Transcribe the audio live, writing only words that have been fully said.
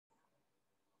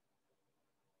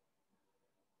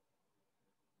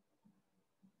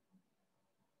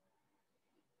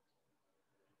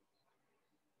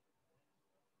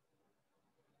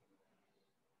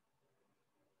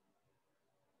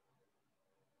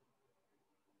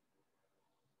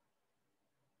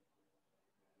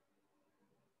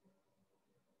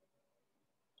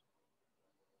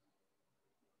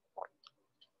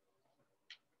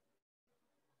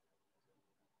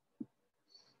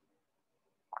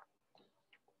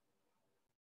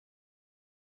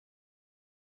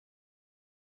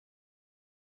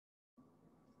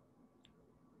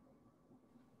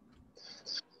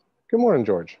Good morning,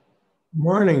 George.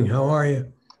 Morning, how are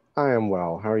you? I am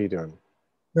well. How are you doing?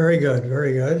 Very good,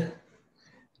 very good.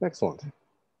 Excellent.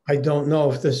 I don't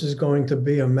know if this is going to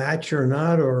be a match or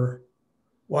not or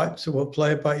what, so we'll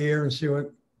play it by ear and see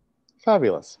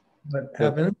Fabulous. what It,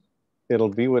 happens. it'll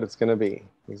be what it's going to be.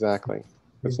 Exactly.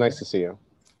 It's nice to see you.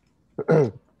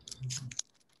 Good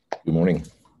morning.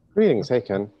 Greetings. Hey,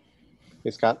 Ken.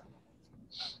 Hey, Scott.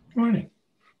 Good morning.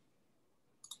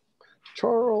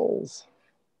 Charles.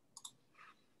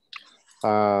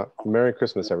 Merry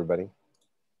Christmas, everybody.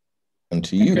 And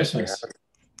to Merry you. Christmas.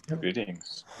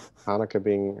 Greetings. Hanukkah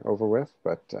being over with,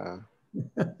 but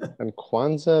and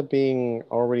Kwanzaa being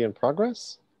already in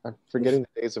progress. I'm forgetting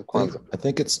the days of Kwanzaa. I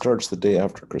think it starts the day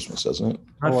after Christmas, doesn't it?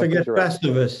 I I think forget you're right.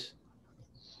 Festivus.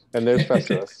 And there's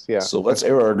Festivus. Yeah. So let's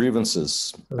air our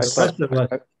grievances. I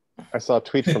saw a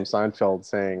tweet from Seinfeld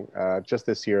saying, "Just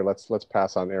this year, let's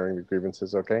pass on airing the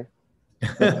grievances." Okay.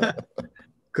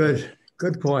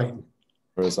 Good point.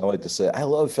 Or as I like to say, I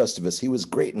love Festivus. He was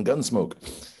great in Gunsmoke.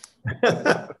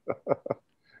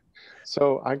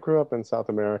 So I grew up in South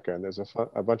America, and there's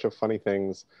a bunch of funny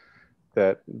things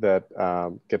that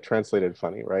get translated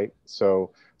funny, right?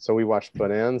 So we watched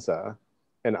Bonanza,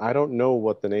 and I don't know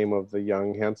what the name of the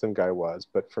young handsome guy was,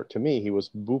 but to me he was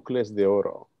Bucles de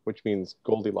Oro, which means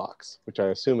Goldilocks, which I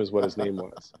assume is what his name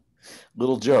was.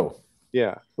 Little Joe.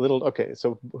 Yeah, okay.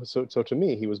 So to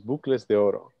me he was Bucles de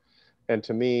Oro, and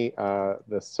to me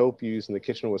the soap used in the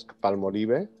kitchen was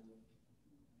Palmolive,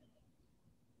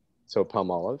 so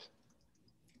Palmolive.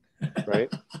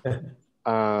 Right.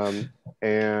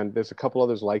 And there's a couple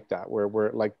others like that where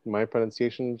like my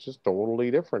pronunciation is just totally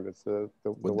different. It's the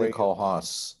What way they call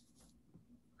Haas.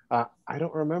 I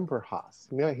don't remember Haas.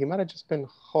 He might have just been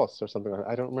Hos or something like that.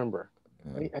 I don't remember.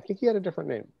 I think he had a different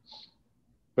name,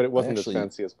 but it wasn't as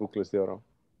fancy as Bucles de Oro.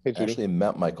 Hey, Judy. I actually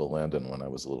met Michael Landon when I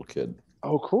was a little kid.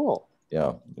 Oh, cool.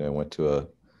 Yeah, I went to a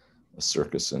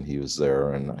circus and he was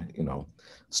there, and I,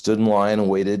 stood in line and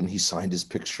waited, and he signed his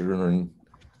picture, and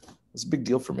it was a big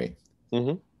deal for me.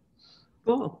 Mm-hmm.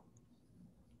 Cool.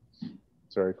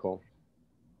 It's very cool.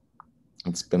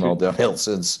 It's been all downhill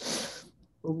since.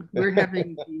 Well, we're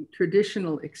having the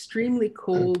traditional extremely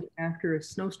cold after a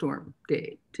snowstorm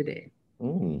day today.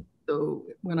 Mm. So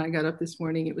when I got up this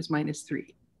morning, it was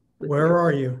 -3. Where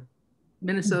are you?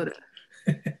 Minnesota.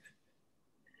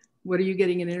 What are you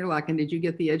getting in Interlaken? Did you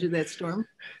get the edge of that storm?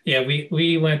 Yeah,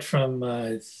 we went from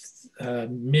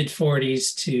mid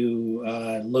 40s to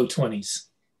low 20s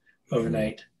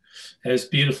overnight. It was a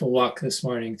beautiful walk this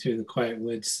morning through the quiet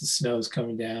woods. The snow's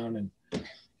coming down, and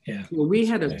yeah. Well, we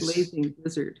had a blazing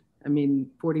blizzard. I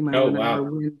mean, 40 miles an hour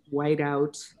wind, white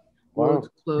out, roads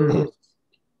closed,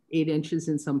 8 inches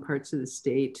in some parts of the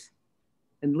state,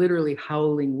 and literally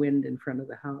howling wind in front of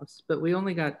the house. But we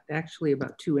only got actually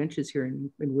about 2 inches here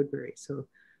in Woodbury, so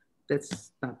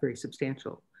that's not very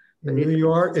substantial. But In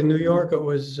New York, it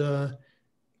was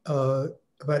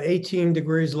about 18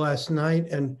 degrees last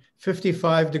night and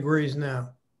 55 degrees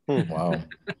now. Wow.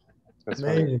 That's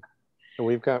amazing. And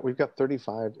we've got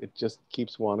 35. It just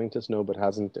keeps wanting to snow, but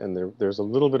hasn't. And there's a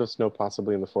little bit of snow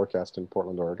possibly in the forecast in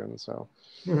Portland, Oregon. So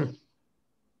we're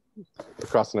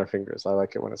crossing our fingers. I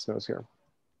like it when it snows here.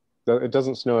 It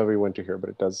doesn't snow every winter here,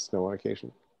 but it does snow on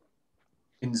occasion.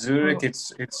 In Zurich,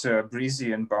 it's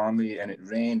breezy and balmy, and it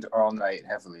rained all night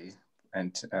heavily,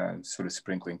 and sort of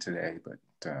sprinkling today. But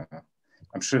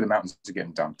I'm sure the mountains are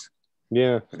getting dumped.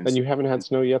 Yeah, and you haven't had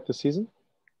snow yet this season?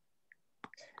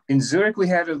 In Zurich, we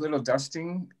had a little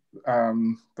dusting,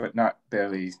 but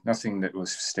nothing that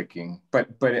was sticking. But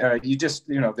you just,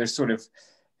 there's sort of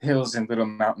hills and little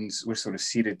mountains. We're sort of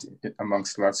seated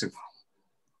amongst lots of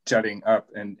jutting up,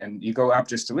 and you go up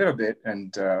just a little bit,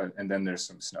 and then there's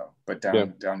some snow. But down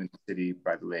in the city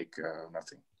by the lake,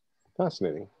 nothing.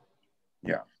 Fascinating.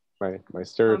 Yeah. My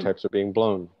stereotypes are being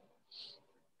blown.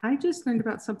 I just learned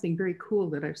about something very cool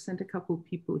that I've sent a couple of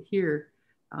people here.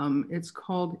 It's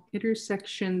called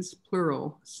Intersections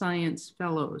Plural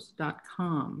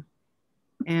ScienceFellows.com.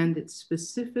 And it's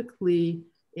specifically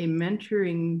a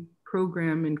mentoring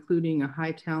program, including a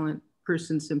high talent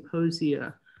person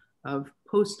symposia of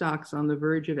postdocs on the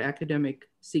verge of academic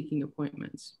seeking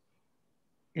appointments.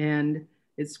 And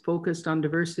it's focused on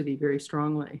diversity very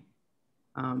strongly.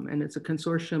 And it's a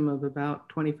consortium of about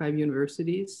 25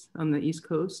 universities on the East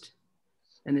Coast.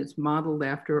 And it's modeled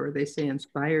after, or they say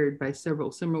inspired by,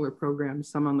 several similar programs,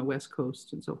 some on the West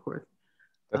Coast and so forth.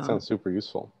 That sounds super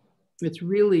useful. It's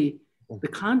really, the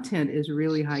content is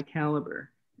really high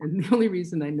caliber. And the only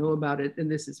reason I know about it, and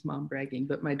this is mom bragging,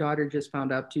 but my daughter just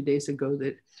found out 2 days ago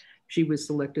that she was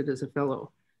selected as a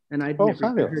fellow. And I'd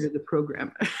never heard of the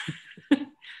program.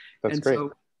 That's great.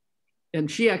 And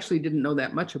she actually didn't know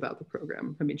that much about the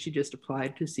program. I mean, she just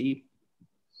applied to see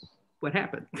what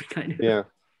happened, kind of. Yeah.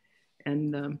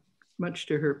 And much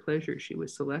to her pleasure, she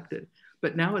was selected.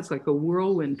 But now it's like a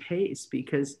whirlwind pace,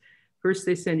 because first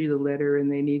they send you the letter and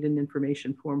they need an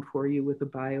information form for you with a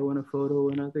bio and a photo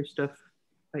and other stuff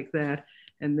like that.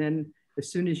 And then as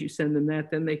soon as you send them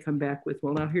that, then they come back with,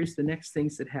 well, now here's the next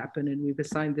things that happen. And we've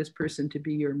assigned this person to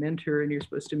be your mentor, and you're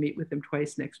supposed to meet with them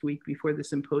twice next week before the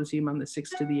symposium on the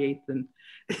 6th to the 8th. And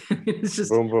it's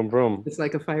just, boom, boom, boom. It's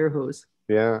like a fire hose.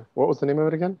 Yeah. What was the name of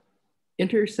it again? I'll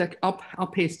type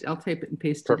it and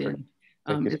paste Perfect. it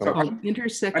in. It's so called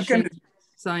Intersection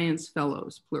Science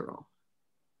Fellows, plural.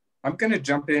 I'm going to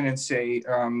jump in and say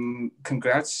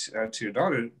congrats to your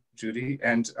daughter, Judy.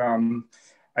 And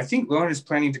I think Lauren is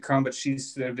planning to come, but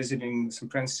she's visiting some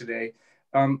friends today.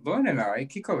 Lauren and I,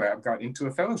 Kiko Lab, got into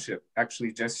a fellowship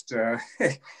actually just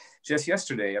just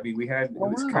yesterday. I mean, we had,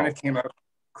 kind of came out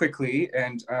quickly,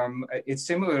 and it's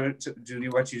similar to, Judy,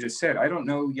 what you just said. I don't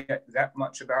know yet that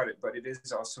much about it, but it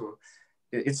is also,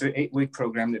 it's an 8-week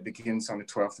program that begins on the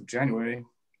 12th of January.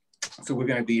 So we're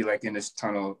going to be like in this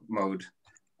tunnel mode,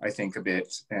 I think, a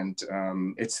bit. And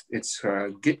it's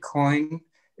Gitcoin.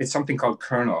 It's something called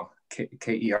Kernel,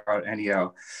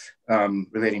 Kernel,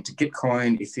 relating to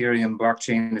Gitcoin, Ethereum,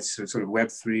 blockchain. It's sort of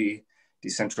Web3,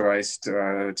 decentralized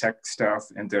tech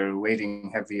stuff. And they're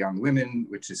weighting heavy on women,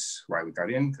 which is why we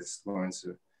got in, because Lauren's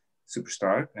a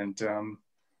superstar. And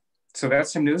so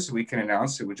that's some news we can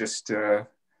announce. We just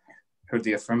heard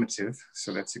the affirmative.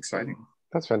 So that's exciting.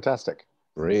 That's fantastic.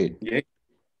 Great. Yay.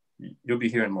 You'll be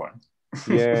hearing more.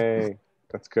 Yay.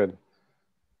 That's good.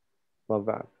 Love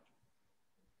that.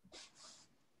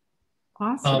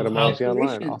 Awesome. Etymology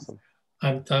Online. Awesome.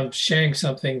 I'm sharing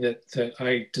something that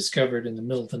I discovered in the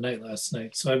middle of the night last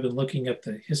night. So I've been looking up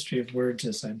the history of words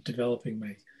as I'm developing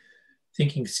my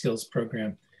thinking skills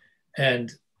program. And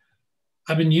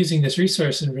I've been using this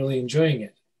resource and really enjoying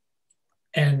it.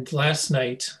 And last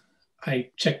night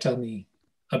I checked on the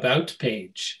About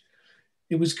page.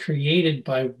 It was created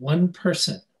by one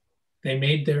person. They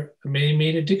made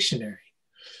a dictionary.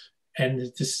 And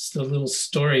this is the little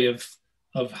story of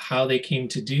how they came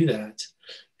to do that.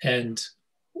 And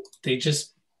they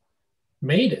just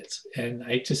made it. And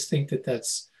I just think that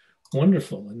that's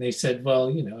wonderful. And they said, well,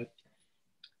 you know,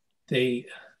 they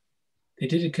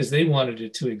did it because they wanted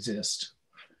it to exist.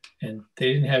 And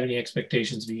they didn't have any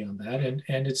expectations beyond that. And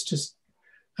it's just,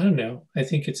 I don't know. I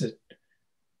think it's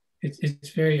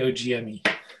very OGM-y.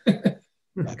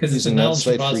 I've been using that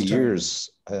site for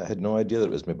years. I had no idea that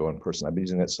it was made by one person. I've been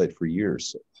using that site for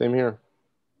years. Same here.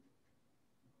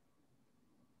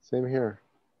 Same here.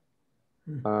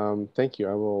 Thank you.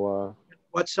 I will.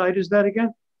 What site is that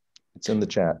again? It's in the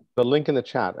chat. The link in the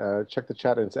chat. Check the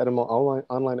chat. It's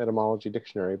online etymology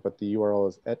dictionary, but the URL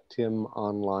is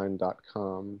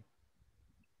etimonline.com.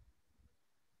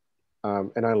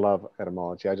 And I love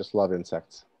etymology. I just love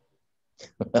insects.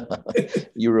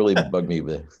 You really bug me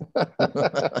with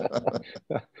that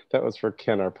was for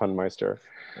Ken, our pun meister.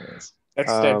 Yes.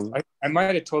 I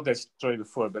might have told that story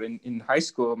before, but in high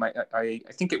school, I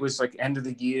think it was like end of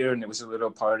the year, and it was a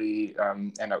little party,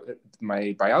 and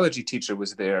my biology teacher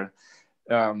was there,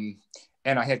 and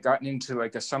I had gotten into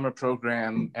like a summer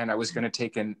program, and I was going to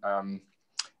take an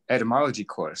etymology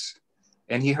course,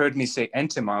 and he heard me say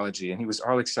entomology, and he was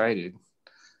all excited.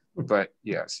 But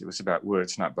yes, it was about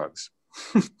words, not bugs.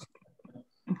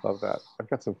 Love that. I've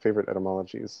got some favorite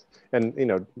etymologies, and you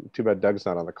know, too bad Doug's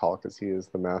not on the call because he is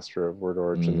the master of word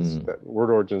origins. Word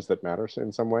origins that matter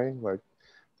in some way, like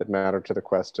that matter to the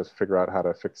quest to figure out how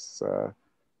to fix the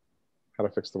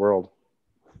world.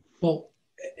 Well,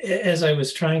 as I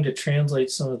was trying to translate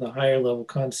some of the higher level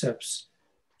concepts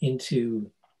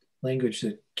into language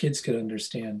that kids could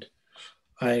understand,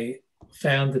 I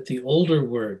found that the older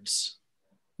words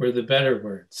were the better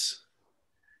words.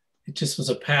 It just was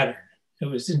a pattern. It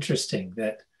was interesting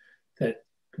that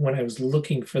when I was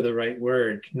looking for the right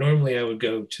word, normally I would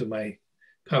go to my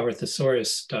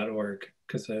powerthesaurus.org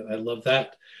because I love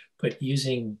that. But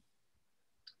using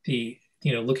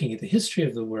looking at the history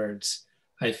of the words,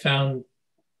 I found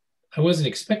I wasn't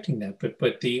expecting that,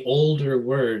 but the older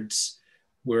words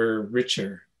were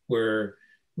richer, were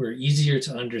easier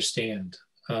to understand.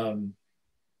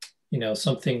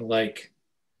 Something like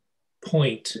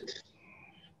point.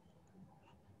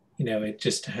 It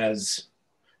just has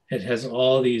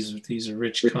all these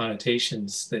rich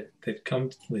connotations that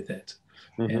come with it.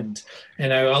 Mm-hmm.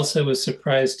 And I also was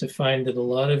surprised to find that a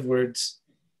lot of words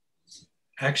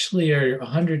actually are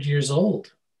 100 years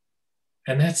old,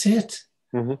 and that's it.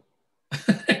 Mm-hmm.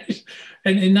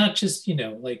 and not just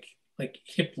like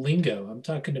hip lingo. I'm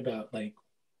talking about like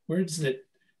words that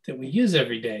we use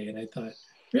every day. And I thought,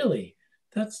 really,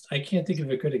 I can't think of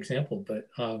a good example, but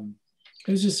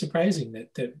it was just surprising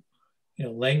that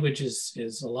language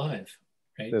is alive,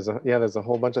 right? There's a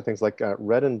whole bunch of things like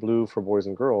red and blue for boys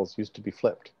and girls used to be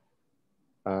flipped.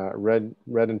 Red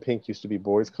and pink used to be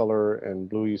boys' color and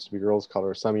blue used to be girls'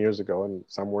 color some years ago, and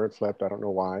some were flipped. I don't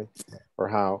know why or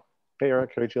how. Hey,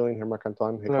 Eric, Carrie Jillian, here, Marc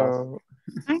Antoine. Hey, Klaus.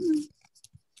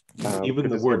 Even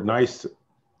the word nice,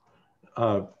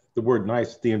 the word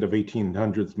nice at the end of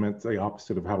 1800s meant the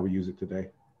opposite of how we use it today.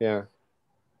 Yeah.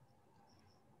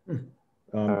 I'm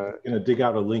going to dig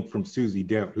out a link from Susie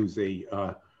Dent, who's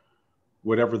a,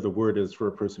 whatever the word is for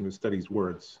a person who studies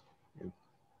words. And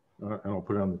I'll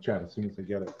put it on the chat as soon as I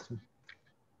get it.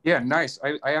 Yeah, nice.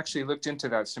 I actually looked into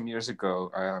that some years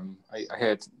ago.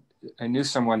 I knew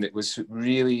someone that was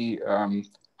really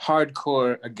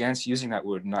hardcore against using that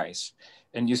word nice,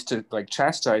 and used to like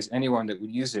chastise anyone that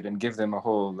would use it and give them a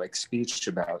whole like speech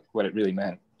about what it really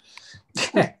meant.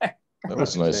 That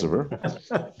was nice of her.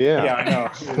 Yeah, I know.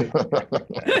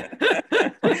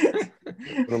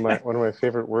 one of my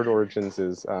favorite word origins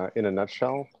is in a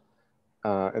nutshell,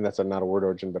 and that's not a word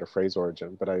origin but a phrase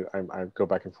origin. But I go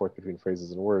back and forth between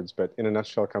phrases and words. But in a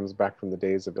nutshell comes back from the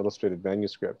days of illustrated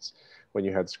manuscripts, when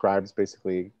you had scribes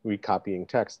basically recopying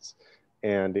texts,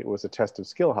 and it was a test of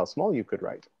skill how small you could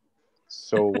write.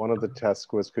 So one of the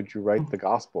tests was, could you write the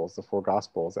Gospels, the 4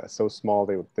 Gospels, so small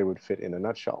they would fit in a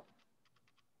nutshell.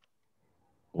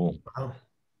 Cool. Wow.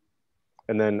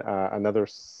 And then another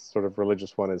sort of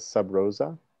religious one is sub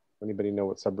rosa. Anybody know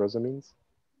what sub rosa means?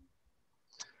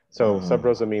 So sub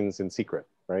rosa means in secret,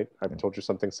 right? I've told you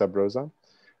something sub rosa.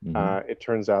 It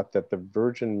turns out that the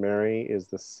Virgin Mary is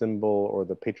the symbol or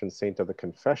the patron saint of the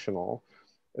confessional,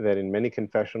 that in many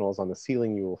confessionals on the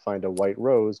ceiling you will find a white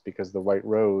rose, because the white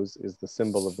rose is the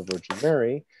symbol of the Virgin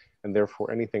Mary, and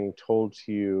therefore anything told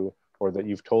to you or that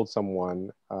you've told someone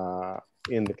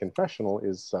in the confessional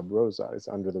is sub rosa, is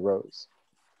under the rose.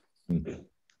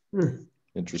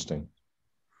 Interesting.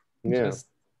 Yeah. Just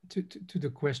to the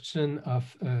question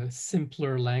of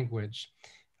simpler language,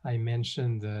 I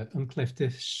mentioned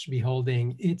uncleftish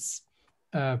beholding. It's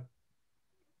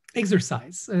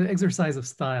exercise of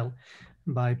style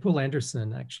by Paul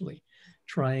Anderson, actually,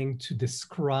 trying to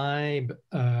describe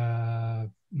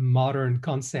modern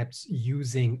concepts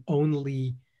using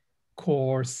only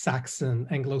core Saxon,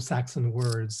 Anglo-Saxon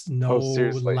words, no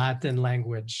Latin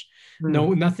language,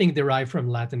 nothing derived from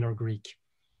Latin or Greek,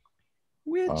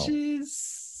 which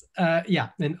is, yeah.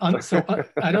 And so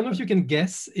I don't know if you can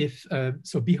guess if,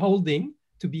 so beholding,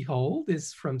 to behold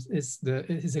is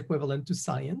his equivalent to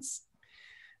science,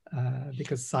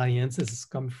 because science has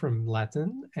come from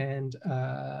Latin, and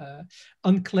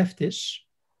uncleftish,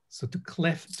 so to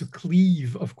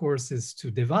cleave, of course, is to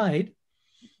divide.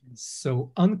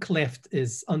 So uncleft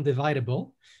is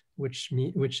undividable, which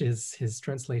is his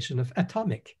translation of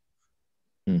atomic.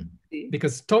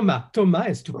 Because toma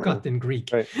is to cut in Greek.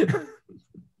 Right.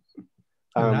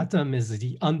 An atom is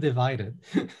the undivided.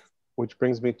 Which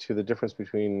brings me to the difference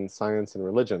between science and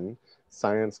religion.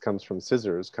 Science comes from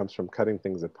scissors, comes from cutting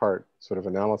things apart, sort of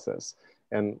analysis.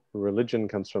 And religion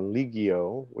comes from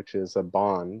ligio, which is a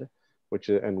bond,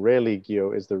 and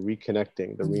religio is the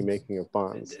reconnecting, the remaking of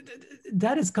bonds.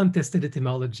 That is contested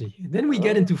etymology. Then we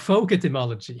get into folk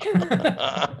etymology.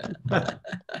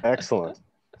 Excellent.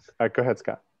 Go ahead,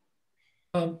 Scott.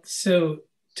 So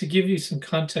to give you some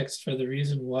context for the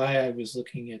reason why I was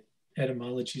looking at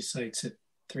etymology sites at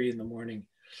 3 a.m.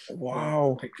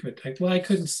 Wow. I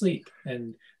couldn't sleep.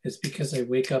 And it's because I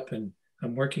wake up and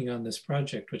I'm working on this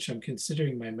project, which I'm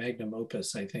considering my magnum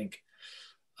opus, I think.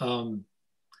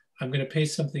 I'm going to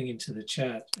paste something into the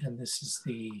chat, and this is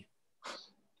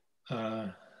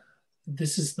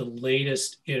the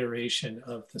latest iteration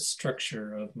of the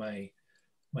structure of my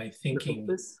thinking.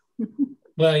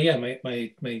 Well, yeah,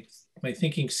 my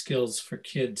thinking skills for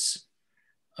kids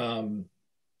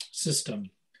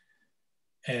system,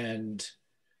 and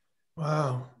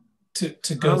wow,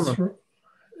 to go through.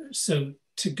 So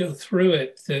to go through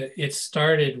it, it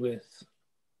started with,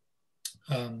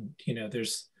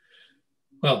 there's,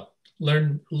 well,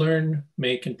 learn,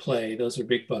 make, and play. Those are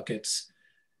big buckets.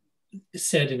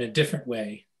 Said in a different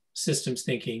way: systems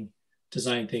thinking,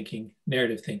 design thinking,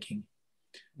 narrative thinking.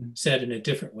 Said in a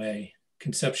different way: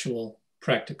 conceptual,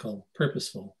 practical,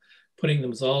 purposeful. Putting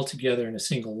them all together in a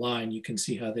single line, you can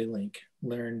see how they link: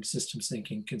 learn, systems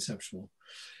thinking, conceptual.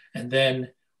 And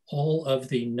then all of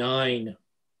the 9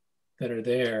 that are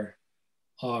there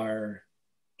are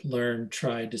learn,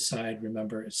 try, decide,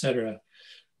 remember, etc.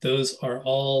 Those are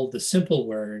all the simple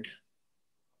word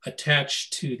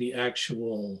attached to the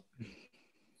actual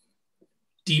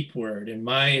deep word. And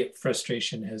my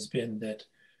frustration has been that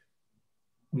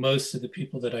most of the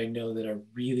people that I know that are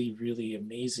really, really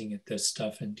amazing at this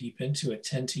stuff and deep into it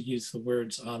tend to use the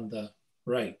words on the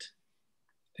right.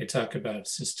 They talk about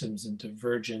systems and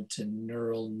divergent and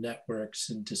neural networks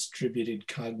and distributed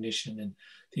cognition. And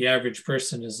the average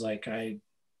person is like, I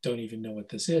don't even know what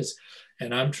this is.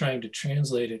 And I'm trying to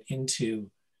translate it into,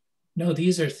 no,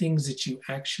 these are things that you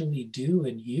actually do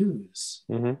and use.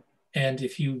 Mm-hmm. And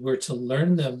if you were to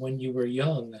learn them when you were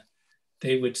young,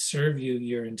 they would serve you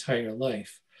your entire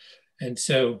life. And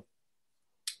so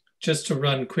just to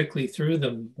run quickly through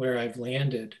them where I've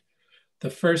landed, the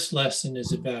first lesson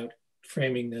is about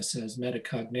framing this as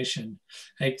metacognition.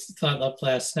 I thought up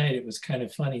last night, it was kind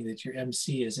of funny that your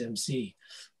MC is MC,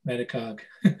 metacog.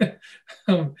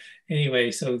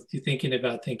 Anyway, so you're thinking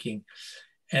about thinking.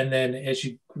 And then as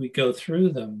we go through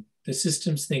them, the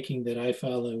systems thinking that I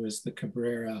follow is the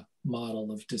Cabrera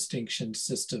model of distinction,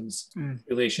 systems,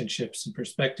 relationships, and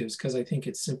perspectives, because I think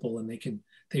it's simple and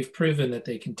they've proven that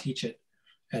they can teach it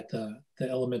at the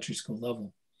elementary school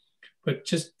level. But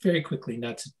just very quickly,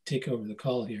 not to take over the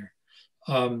call here,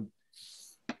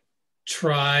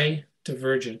 try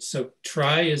divergence. So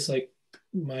try is like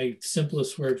my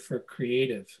simplest word for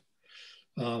creative,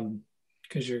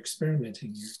 because you're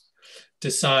experimenting here.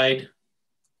 Decide,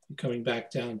 coming back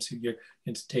down to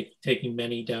taking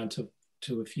many down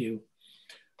to a few.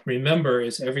 Remember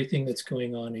is everything that's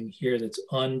going on in here that's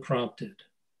unprompted.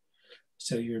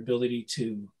 So your ability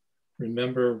to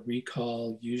remember,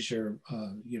 recall, use your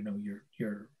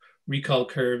recall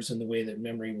curves and the way that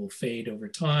memory will fade over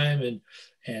time,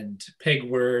 and peg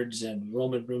words and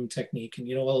Roman room technique,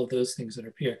 and all of those things that are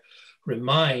up here.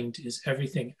 Remind is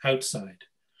everything outside.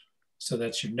 So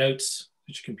that's your notes,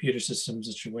 it's your computer systems,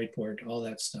 it's your whiteboard, all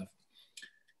that stuff.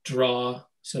 Draw,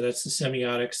 so that's the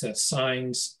semiotics, that's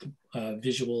signs,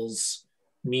 visuals,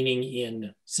 meaning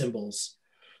in symbols.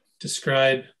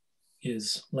 Describe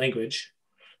is language.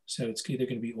 So it's either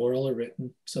going to be oral or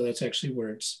written. So that's actually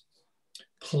words.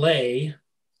 Play,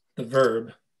 the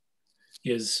verb,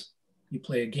 is you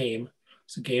play a game.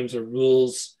 So games are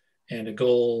rules and a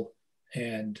goal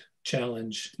and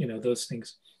challenge, those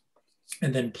things.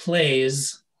 And then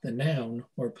plays, the noun,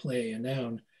 or play, a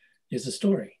noun, is a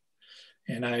story.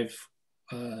 And I've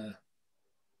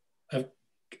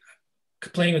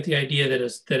playing with the idea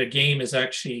that a game is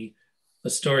actually a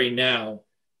story now,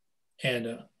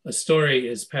 and a story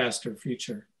is past or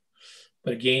future,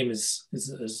 but a game is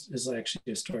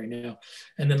actually a story now.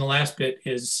 And then the last bit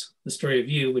is the story of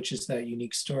you, which is that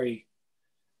unique story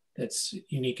that's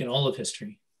unique in all of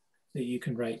history that you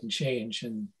can write and change,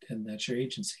 and that's your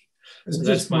agency. So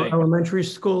that's my elementary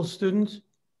school students.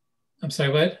 I'm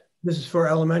sorry, what? This is for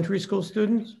elementary school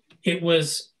students? It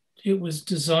was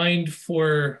designed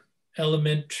for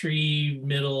elementary,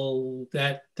 middle,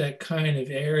 that kind of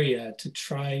area, to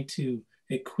try to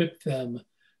equip them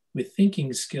with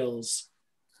thinking skills,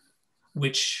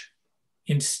 which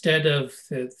instead of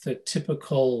the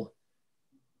typical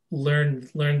learn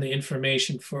the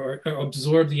information for, or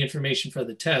absorb the information for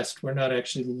the test, we're not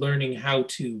actually learning how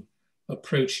to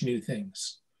approach new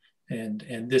things.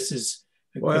 And this is,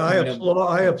 well,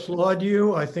 I applaud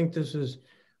you. I think this is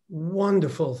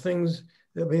wonderful things.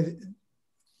 I mean,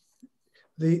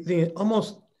 the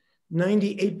almost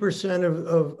 98%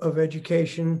 of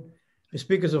education, I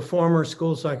speak as a former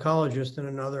school psychologist in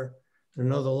another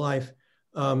life,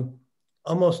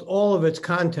 almost all of its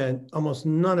content, almost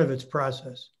none of its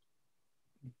process,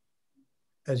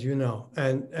 as you know.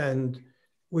 And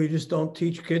we just don't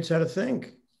teach kids how to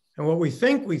think. And what we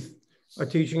think we are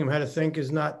teaching them how to think is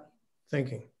not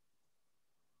thinking,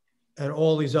 and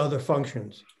all these other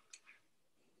functions.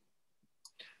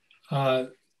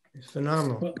 It's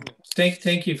phenomenal. Well,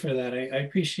 thank you for that. I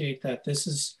appreciate that. This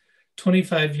is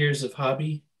 25 years of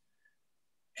hobby.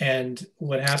 And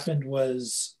what happened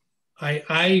was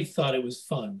I thought it was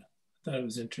fun. I thought it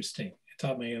was interesting. I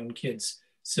taught my own kids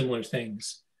similar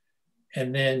things.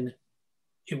 And then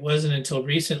it wasn't until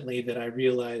recently that I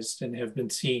realized, and have been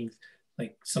seeing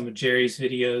like some of Jerry's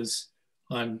videos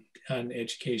on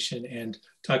education, and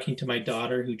talking to my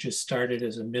daughter, who just started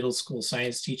as a middle school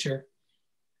science teacher.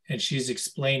 And she's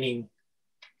explaining,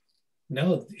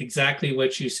 no, exactly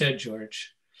what you said,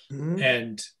 George. Mm-hmm.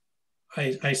 And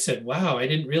I said, wow, I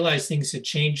didn't realize things had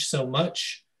changed so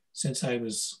much since I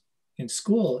was in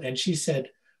school. And she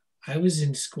said, I was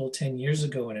in school 10 years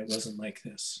ago and it wasn't like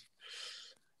this.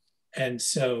 And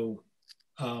so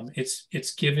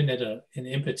it's given it an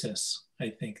impetus, I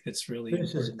think, that's really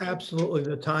important. This is absolutely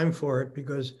the time for it,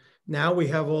 because now we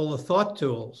have all the thought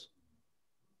tools.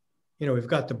 We've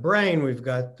got the brain, we've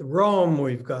got the Rome,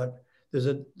 we've got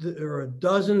There are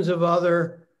dozens of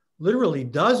other, literally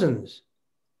dozens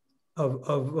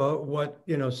of what,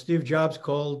 you know, Steve Jobs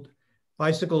called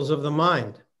bicycles of the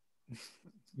mind.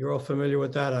 You're all familiar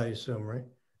with that, I assume, right?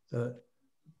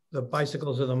 The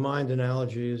bicycles of the mind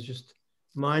analogy is just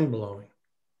mind-blowing.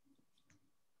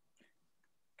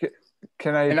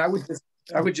 Can I? And I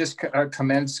would just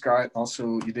commend Scott.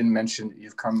 Also, you didn't mention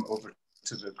you've come over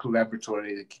to the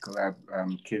Collaboratory, the Collab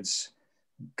Kids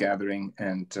gathering,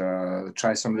 and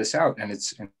try some of this out. And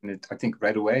I think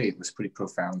right away it was pretty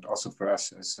profound, also for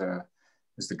us as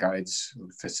the guides,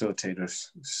 facilitators.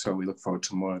 So we look forward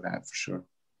to more of that for sure.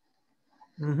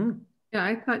 Mm-hmm. Yeah,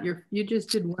 I thought you just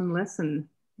did one lesson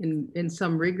in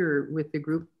some rigor with the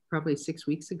group probably 6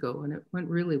 weeks ago, and it went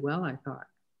really well, I thought.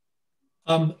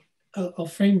 I'll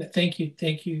frame that. Thank you,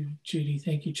 Judy.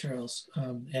 Thank you, Charles,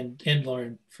 and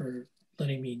Lauren for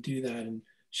letting me do that and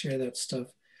share that stuff.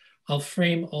 I'll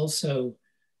frame also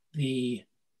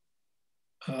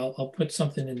I'll put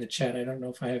something in the chat. I don't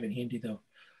know if I have it handy though.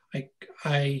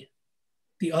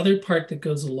 The other part that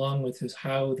goes along with is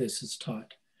how this is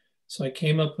taught. So I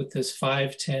came up with this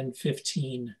 5, 10,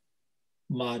 15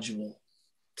 module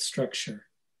structure.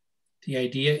 The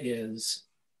idea is,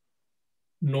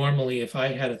 normally if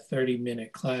I had a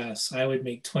 30-minute class, I would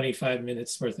make 25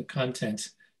 minutes worth of content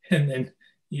and then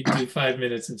you do 5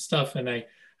 minutes of stuff. And I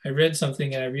read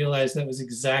something and I realized that was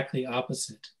exactly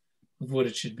opposite of what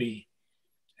it should be.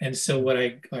 And so what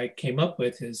I came up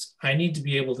with is I need to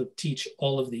be able to teach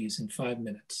all of these in 5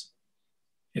 minutes.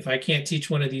 If I can't teach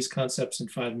one of these concepts in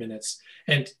 5 minutes,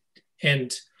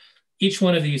 and each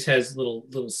one of these has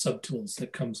little sub-tools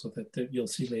that comes with it that you'll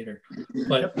see later.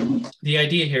 But the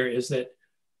idea here is that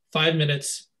 5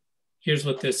 minutes, here's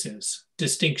what this is: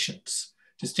 distinctions.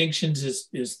 Distinctions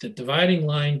is the dividing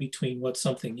line between what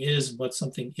something is and what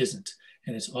something isn't.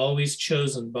 And it's always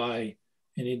chosen by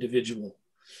an individual.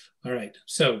 All right,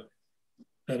 so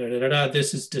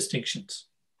this is distinctions.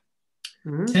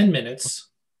 10 minutes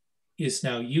is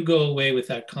now you go away with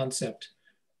that concept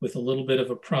with a little bit of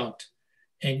a prompt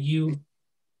and you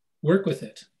work with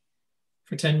it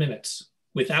for 10 minutes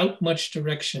without much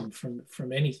direction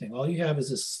from anything. All you have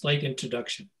is a slight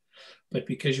introduction, but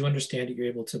because you understand it, you're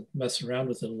able to mess around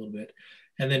with it a little bit.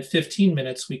 And then 15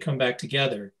 minutes, we come back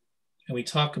together and we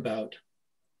talk about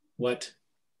what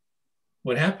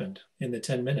happened in the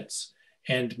 10 minutes.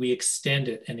 And we extend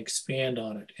it and expand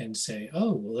on it and say,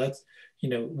 oh, well, that's, you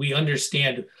know, we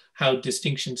understand how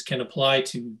distinctions can apply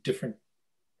to different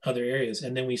other areas.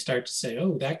 And then we start to say,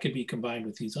 oh, that could be combined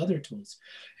with these other tools.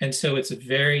 And so it's a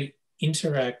very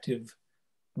interactive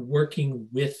working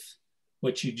with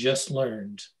what you just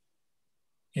learned,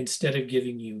 instead of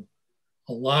giving you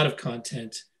a lot of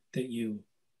content that you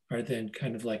are then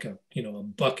kind of like a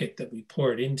bucket that we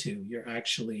pour it into. You're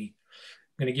actually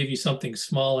going to give you something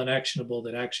small and actionable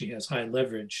that actually has high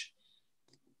leverage.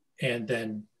 And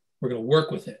then we're going to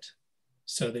work with it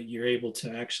so that you're able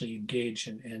to actually engage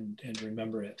and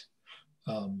remember it.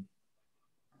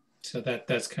 So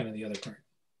that's kind of the other part.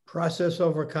 Process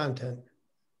over content.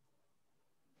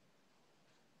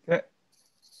 Okay.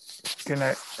 Can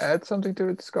I add something to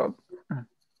it, Scott?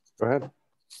 Go ahead.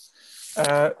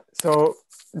 So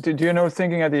do you know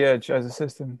Thinking at the Edge as a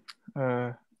system?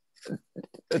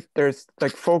 There's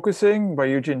like Focusing by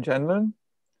Eugene Gendlin,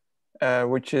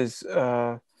 which is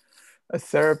a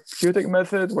therapeutic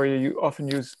method where you often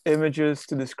use images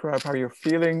to describe how you're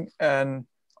feeling, and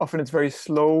often it's very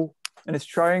slow and it's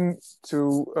trying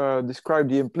to describe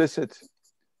the implicit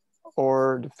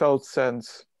or the felt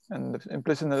sense. And the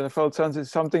implicit and the felt sense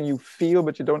is something you feel,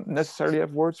 but you don't necessarily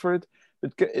have words for it.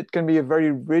 But it can be a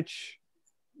very rich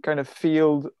kind of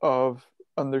field of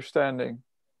understanding.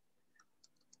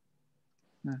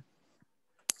 Yeah.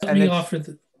 Let me offer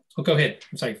the. Oh, go ahead.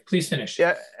 I'm sorry. Please finish.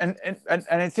 Yeah, and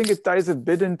I think it ties a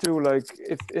bit into, like,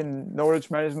 if in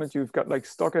knowledge management you've got like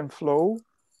stock and flow.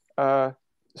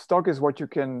 Stock is what you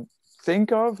can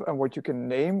think of and what you can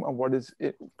name and what is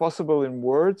possible in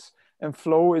words, and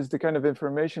flow is the kind of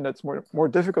information that's more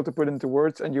difficult to put into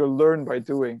words, and you'll learn by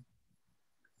doing.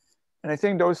 And I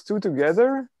think those two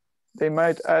together, they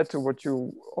might add to what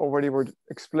you already were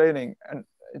explaining. And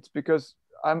it's because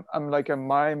I'm like a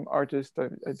mime artist.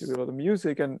 I do a lot of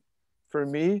music, and for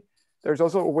me, there's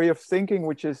also a way of thinking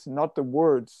which is not the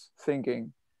words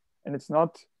thinking, and it's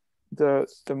not the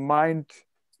mind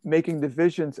making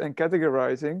divisions and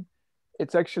categorizing.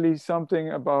 It's actually something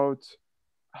about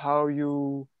how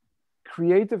you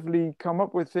creatively come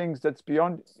up with things that's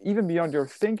even beyond your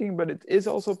thinking, but it is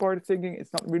also part of thinking.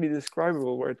 It's not really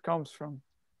describable where it comes from,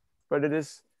 but it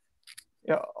is,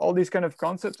 yeah, all these kind of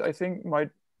concepts I think might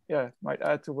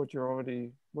add to what you're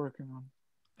already working on.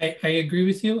 I agree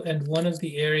with you. And one of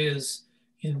the areas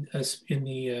in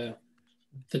the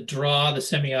draw, the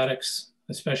semiotics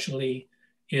especially,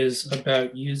 is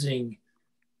about using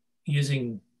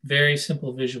very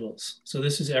simple visuals. So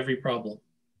this is every problem.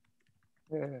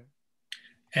 Yeah.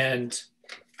 And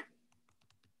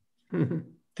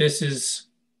this is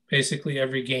basically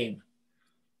every game.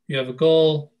 You have a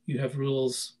goal, you have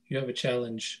rules, you have a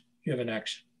challenge, you have an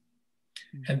action.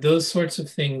 And those sorts of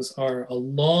things are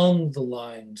along the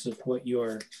lines of what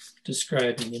you're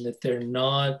describing, in that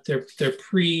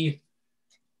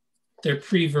they're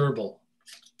pre-verbal.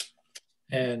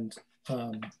 And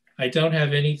I don't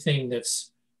have anything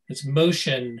that's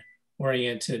motion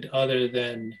oriented other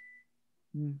than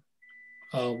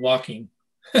walking.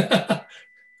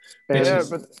 Yeah,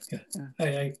 but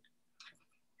I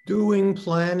doing,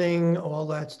 planning, all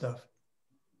that stuff.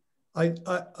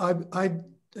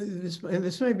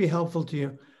 This may be helpful to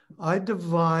you. I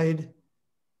divide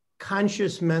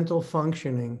conscious mental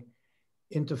functioning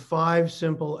into 5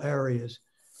 simple areas.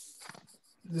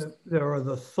 There are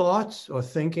the thoughts or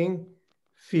thinking,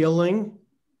 feeling,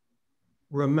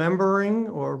 remembering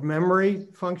or memory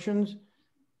functions,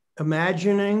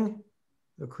 imagining,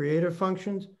 the creative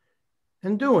functions,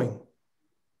 and doing,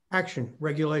 action,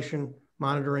 regulation,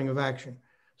 monitoring of action.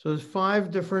 So there's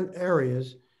 5 different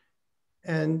areas.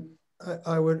 And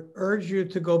I would urge you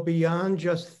to go beyond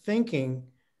just thinking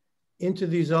into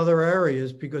these other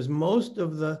areas, because most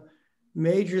of the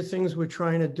major things we're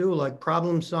trying to do, like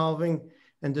problem solving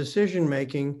and decision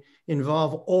making,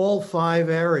 involve all 5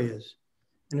 areas.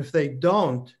 And if they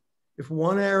don't, if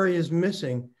one area is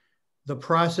missing, the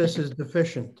process is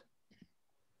deficient.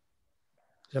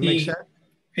 Does that make sense?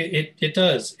 It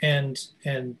does. And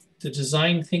the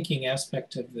design thinking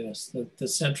aspect of this, the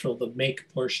central, the make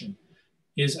portion,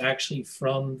 is actually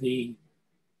from the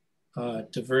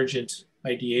divergent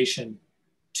ideation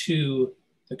to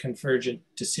the convergent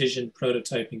decision,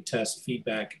 prototyping, test,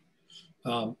 feedback.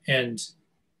 And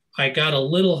I got a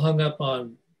little hung up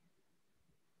on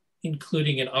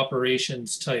including an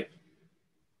operations type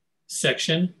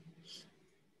section.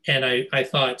 And I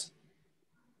thought,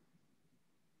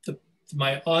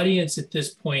 my audience at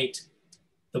this point,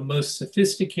 the most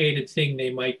sophisticated thing they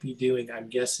might be doing, I'm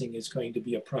guessing, is going to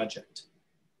be a project.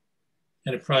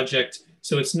 And a project,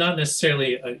 so it's not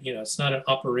necessarily it's not an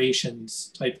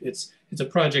operations type. It's a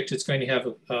project. It's going to have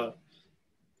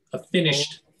a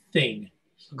finished thing.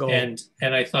 And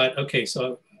I thought, okay,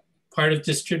 so part of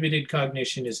distributed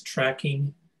cognition is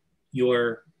tracking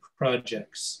your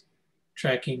projects,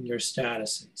 tracking your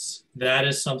statuses. That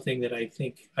is something that I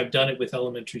think I've done it with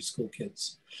elementary school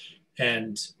kids.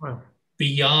 And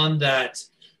beyond that,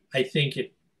 I think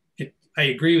I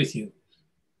agree with you,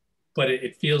 but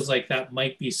it feels like that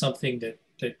might be something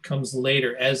that comes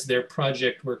later as their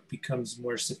project work becomes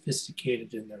more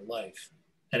sophisticated in their life.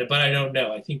 But I don't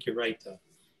know. I think you're right, though.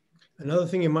 Another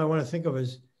thing you might want to think of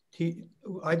is,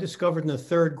 I discovered in the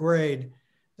 3rd grade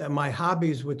that my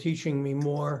hobbies were teaching me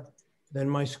more than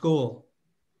my school.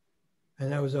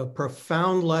 And that was a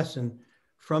profound lesson.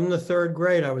 From the 3rd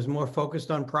grade, I was more focused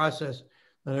on process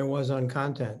than I was on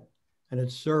content. And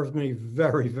it served me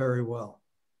very, very well.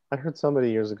 I heard somebody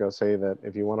years ago say that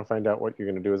if you want to find out what you're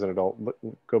going to do as an adult,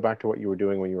 go back to what you were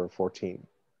doing when you were 14.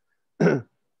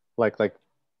 like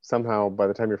somehow by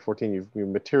the time you're 14, you've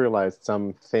materialized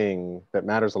something that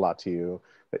matters a lot to you,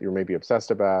 that you're maybe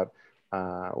obsessed about,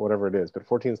 whatever it is. But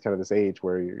 14 is kind of this age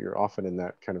where you're often in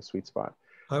that kind of sweet spot.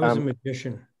 I was a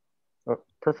magician. Oh,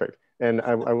 perfect. And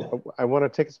I want to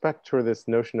take us back to this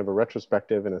notion of a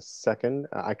retrospective in a second.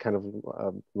 I kind of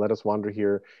let us wander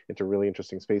here into really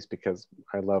interesting space because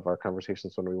I love our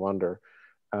conversations when we wander.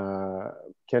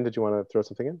 Ken, did you want to throw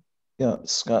something in? Yeah,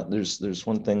 Scott, there's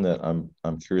one thing that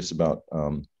I'm curious about.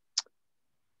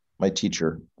 My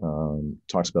teacher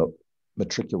talks about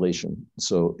matriculation.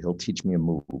 So he'll teach me a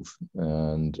move,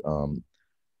 and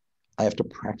I have to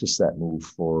practice that move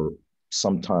for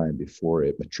some time before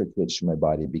it matriculates to my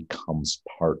body, becomes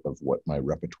part of what my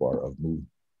repertoire of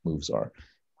moves are.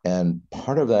 And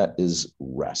part of that is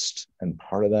rest, and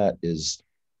part of that is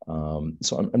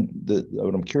what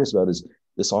I'm curious about is,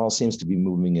 this all seems to be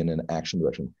moving in an action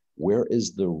direction. Where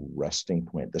is the resting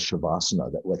point, the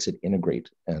shavasana that lets it integrate?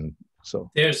 And so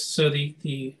I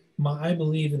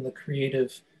believe in the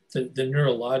creative, the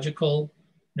neurological,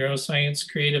 neuroscience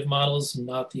creative models,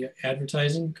 not the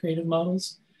advertising creative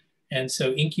models. And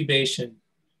so incubation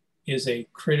is a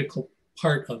critical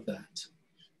part of that.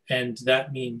 And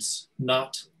that means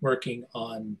not working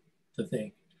on the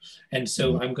thing. And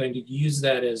so I'm going to use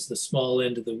that as the small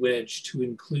end of the wedge to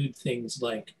include things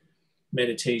like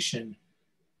meditation,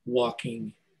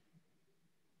 walking,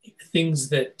 things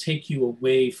that take you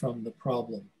away from the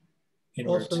problem. In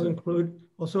order Also to include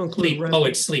sleep. Oh,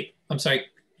 it's sleep. I'm sorry.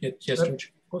 Yes,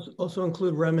 George. Also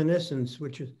include reminiscence,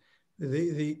 which is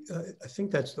I think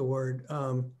that's the word.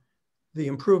 The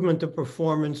improvement of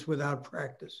performance without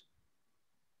practice.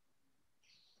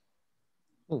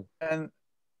 And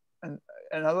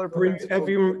another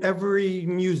potential... every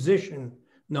musician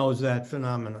knows that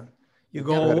phenomenon. You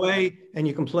go away and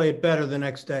you can play it better the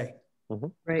next day. Mm-hmm.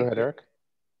 Right. Go ahead, Eric.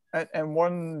 And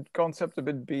one concept a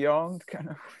bit beyond kind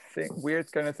of thing,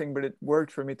 weird kind of thing, but it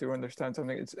worked for me to understand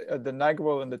something. It's the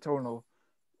nagual and the tonal,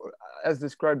 as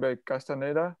described by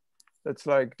Castaneda. That's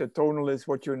like the tonal is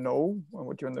what you know and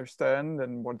what you understand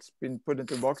and what's been put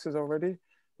into boxes already.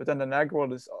 But then the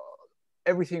nagual is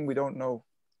everything we don't know.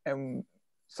 And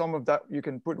some of that you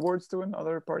can put words to, and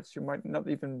other parts you might not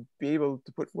even be able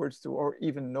to put words to or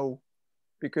even know,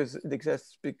 because it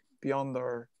exists beyond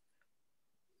our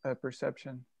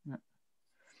perception. Yeah.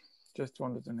 Just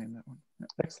wanted to name that one. Yeah.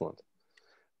 Excellent.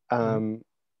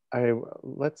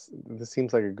 This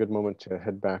seems like a good moment to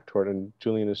head back toward, and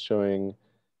Julian is showing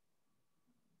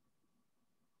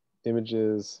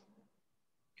images.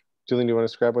 Julian, do you want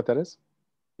to describe what that is?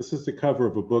 This is the cover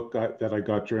of a book that I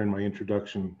got during my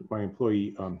introduction, my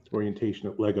employee orientation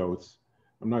at Lego.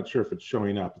 I'm not sure if it's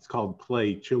showing up. It's called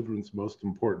Play, Children's Most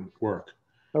Important Work.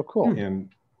 Oh, cool. And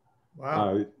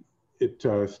wow. It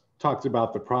talks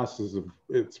about the process of,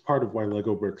 it's part of why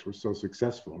Lego bricks were so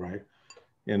successful, right?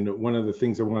 And one of the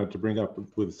things I wanted to bring up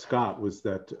with Scott was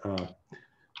that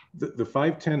the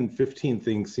 5, 10, 15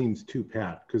 thing seems too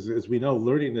pat, because as we know,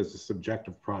 learning is a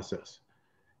subjective process,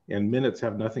 and minutes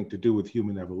have nothing to do with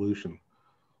human evolution.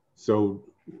 So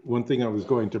one thing I was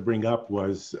going to bring up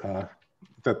was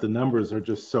that the numbers are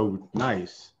just so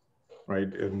nice,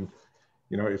 right? And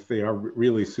if they are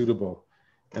really suitable.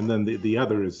 And then the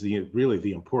other is really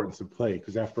the importance of play,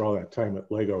 because after all that time at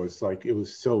Lego, it's like it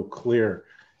was so clear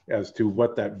as to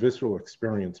what that visceral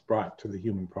experience brought to the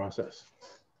human process.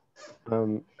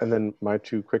 And then my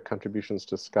 2 quick contributions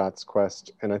to Scott's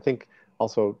quest, and I think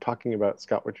also talking about,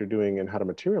 Scott, what you're doing and how to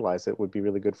materialize it would be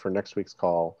really good for next week's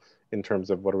call in terms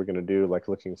of what are we going to do, like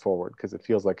looking forward, because it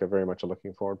feels like a very much a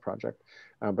looking forward project.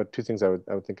 But 2 things I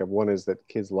would think of. One is that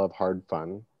kids love hard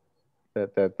fun.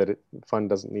 Fun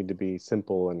doesn't need to be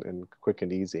simple and quick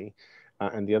and easy.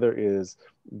 And the other is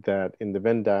that in the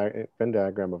Venn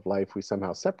diagram of life, we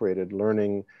somehow separated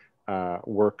learning,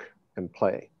 work, and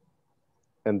play.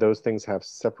 And those things have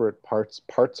separate parts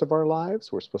of our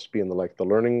lives. We're supposed to be in the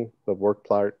learning, the work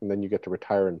part, and then you get to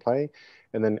retire and play.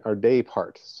 And then our day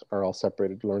parts are all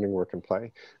separated, learning, work, and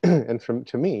play. And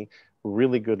to me,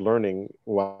 really good learning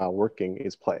while working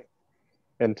is play.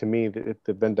 And to me,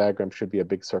 the Venn diagram should be a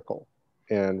big circle.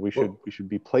 And we should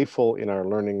be playful in our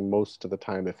learning most of the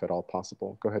time, if at all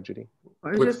possible. Go ahead, Judy.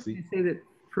 I was just going to say that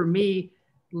for me,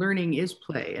 learning is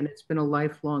play, and it's been a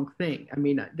lifelong thing. I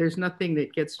mean, there's nothing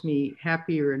that gets me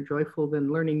happier and joyful than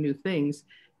learning new things.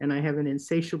 And I have an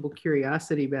insatiable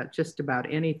curiosity about just about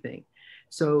anything.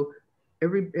 So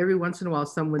every once in a while,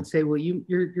 someone would say, well,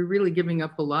 you're really giving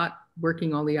up a lot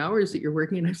working all the hours that you're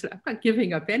working. And I said, I'm not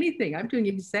giving up anything. I'm doing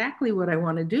exactly what I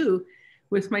want to do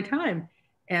with my time.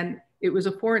 And it was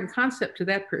a foreign concept to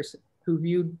that person who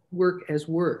viewed work as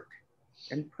work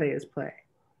and play as play.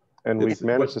 And we've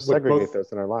managed to segregate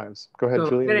those in our lives. Go ahead,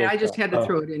 Julie. I just had to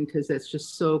throw it in because that's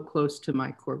just so close to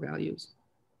my core values.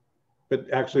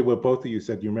 But actually what both of you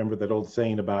said, you remember that old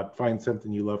saying about find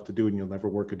something you love to do and you'll never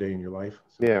work a day in your life?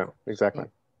 So. Yeah, exactly.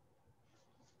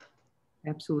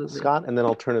 Absolutely. Scott, and then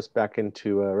I'll turn us back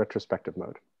into a retrospective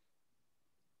mode.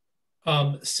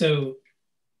 So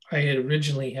I had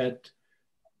originally had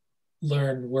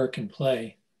learn, work, and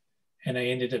play, and I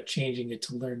ended up changing it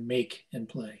to learn, make, and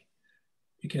play,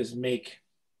 because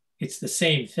it's the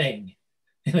same thing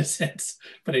in a sense,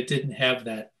 but it didn't have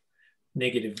that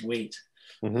negative weight.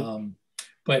 Mm-hmm.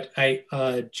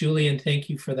 But Julian, thank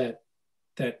you for that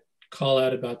call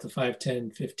out about the 5,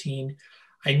 10, 15.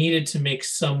 I needed to make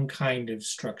some kind of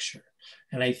structure,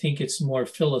 and I think it's more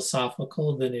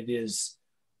philosophical than it is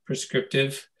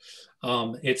prescriptive.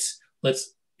 It's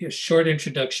a short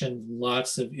introduction,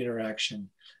 lots of interaction,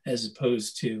 as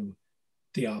opposed to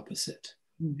the opposite.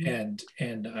 Mm-hmm.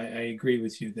 And I agree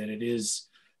with you that it is,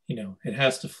 it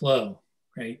has to flow,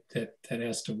 right? That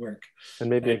has to work. And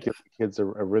maybe it gives the kids a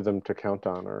rhythm to count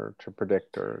on or to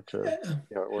predict or to,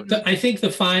 it works. I think the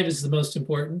 5 is the most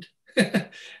important. And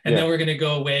then we're going to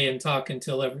go away and talk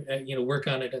until, work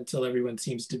on it until everyone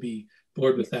seems to be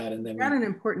bored with that. And then got an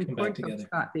important point,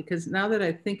 Scott, because now that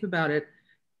I think about it,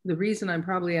 the reason I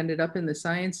probably ended up in the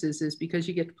sciences is because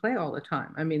you get to play all the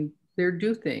time. I mean,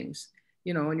 do things.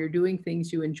 you know, and you're doing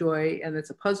things you enjoy, and it's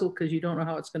a puzzle because you don't know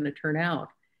how it's going to turn out.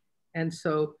 And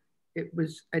so it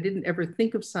was, I didn't ever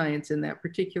think of science in that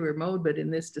particular mode, but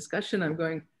in this discussion, I'm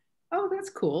going, oh, that's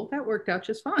cool. That worked out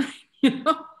just fine, you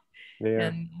know?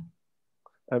 Yeah.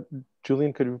 And,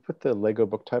 Julian, could we put the Lego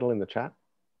book title in the chat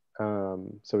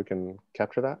so we can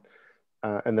capture that?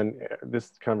 And then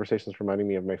this conversation is reminding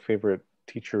me of my favorite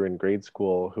teacher in grade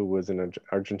school who was in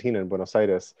Argentina, in Buenos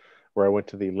Aires, where I went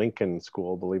to the Lincoln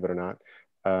School, believe it or not.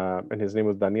 And his name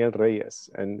was Daniel Reyes,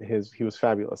 and he was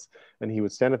fabulous. And he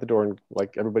would stand at the door, and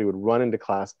like everybody would run into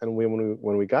class. And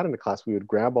when we got into class, we would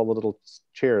grab all the little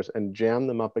chairs and jam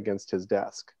them up against his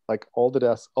desk. Like all the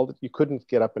desks, you couldn't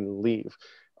get up and leave.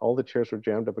 All the chairs were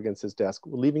jammed up against his desk,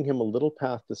 leaving him a little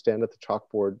path to stand at the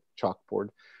chalkboard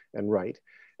and write.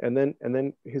 And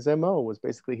then his MO was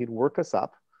basically he'd work us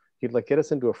up. He'd like get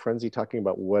us into a frenzy talking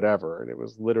about whatever. And it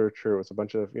was literature, it was a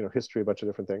bunch of, you know, history, a bunch of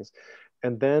different things.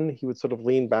 And then he would sort of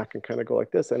lean back and kind of go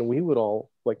like this. And we would all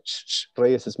like, shh, shh,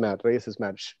 Reyes is mad,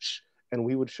 shh, shh. And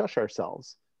we would shush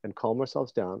ourselves and calm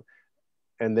ourselves down.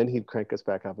 And then he'd crank us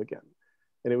back up again.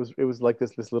 And it was like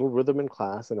this little rhythm in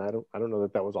class. And I don't know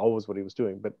that was always what he was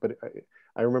doing, but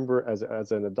I remember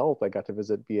as an adult, I got to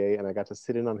visit BA and I got to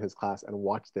sit in on his class and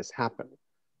watch this happen.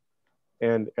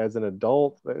 And as an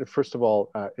adult, first of all,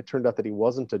 it turned out that he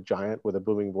wasn't a giant with a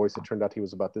booming voice. It turned out he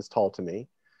was about this tall to me.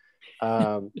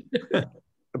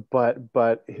 But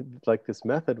like this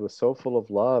method was so full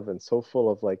of love and so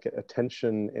full of like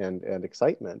attention and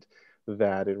excitement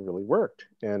that it really worked.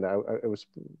 And I was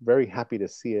very happy to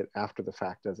see it after the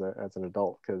fact as an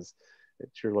adult, because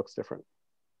it sure looks different.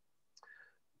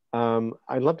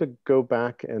 I'd love to go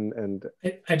back and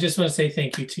I just want to say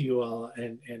thank you to you all,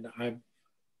 and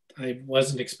I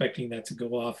wasn't expecting that to go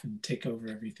off and take over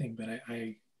everything, but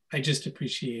I just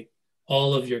appreciate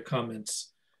all of your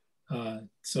comments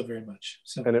so very much.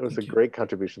 So, and it was a great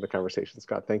contribution to the conversation,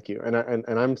 Scott. Thank you. And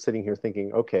I'm sitting here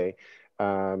thinking, okay,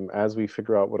 as we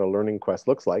figure out what a learning quest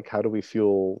looks like, how do we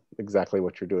fuel exactly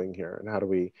what you're doing here, and how do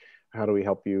we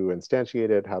help you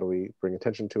instantiate it? How do we bring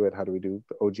attention to it? How do we do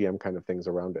the OGM kind of things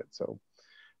around it? So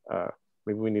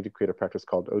maybe we need to create a practice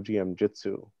called OGM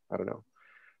Jitsu. I don't know.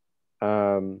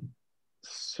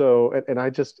 So, and I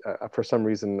just, for some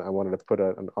reason, I wanted to put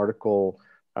an article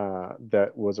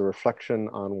that was a reflection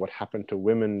on what happened to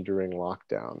women during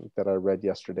lockdown that I read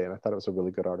yesterday. And I thought it was a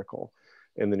really good article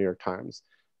in the New York Times.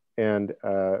 And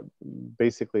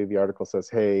basically the article says,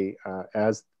 hey,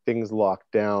 as things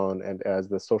locked down and as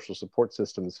the social support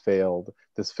systems failed,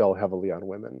 this fell heavily on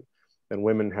women. And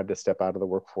women had to step out of the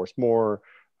workforce more.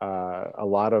 A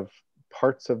lot of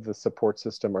parts of the support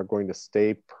system are going to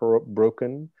stay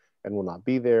broken and will not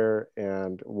be there.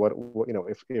 And what you know,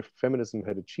 if feminism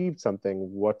had achieved something,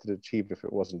 what did it achieve if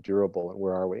it wasn't durable, and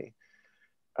where are we?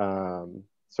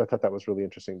 So I thought that was really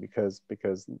interesting because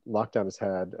lockdown has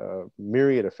had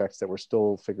myriad effects that we're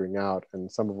still figuring out, and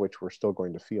some of which we're still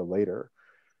going to feel later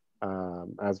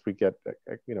as we get,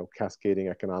 you know, cascading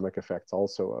economic effects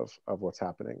also of what's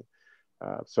happening.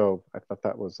 So I thought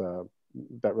that was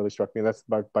that really struck me. And that's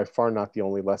by far not the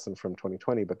only lesson from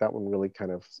 2020, but that one really kind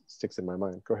of sticks in my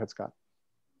mind. Go ahead, Scott.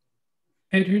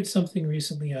 I had heard something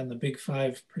recently on the Big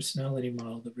Five personality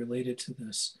model that related to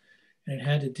this, and it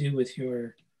had to do with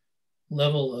your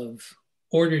level of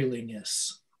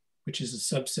orderliness, which is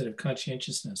a subset of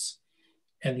conscientiousness.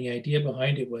 And the idea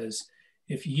behind it was,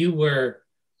 if you were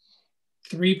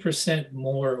 3%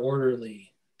 more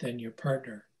orderly than your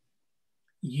partner,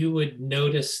 you would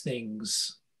notice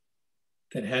things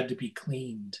that had to be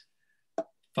cleaned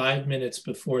 5 minutes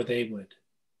before they would,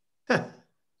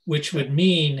 which would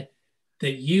mean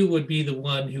that you would be the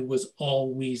one who was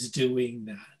always doing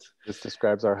that. This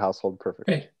describes our household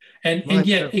perfectly. Right. And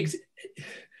yet,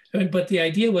 but the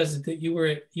idea was that you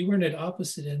weren't at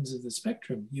opposite ends of the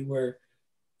spectrum. You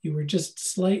were just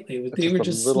slightly, they were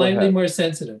just slightly more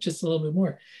sensitive, just a little bit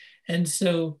more. And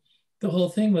so the whole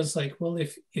thing was like, well,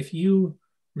 if you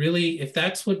really, if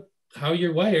that's how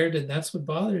you're wired and that's what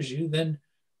bothers you, then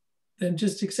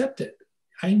just accept it.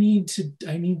 I need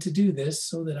to do this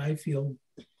so that I feel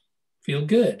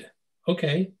good.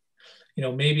 Okay. You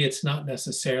know, maybe it's not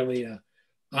necessarily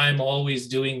I'm always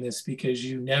doing this because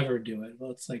you never do it.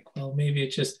 Well, it's like, well, maybe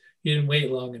it's just you didn't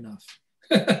wait long enough.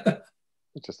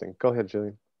 Interesting. Go ahead,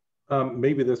 Julian.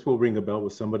 Maybe this will ring a bell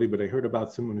with somebody, but I heard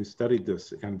about someone who studied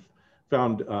this and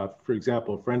found, for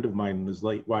example, a friend of mine and his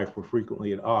late wife were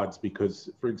frequently at odds because,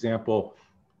 for example,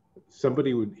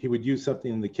 he would use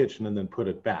something in the kitchen and then put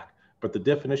it back. But the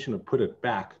definition of put it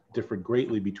back differed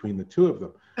greatly between the two of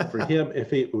them. For him,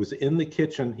 if it was in the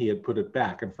kitchen, he had put it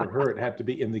back. And for her, it had to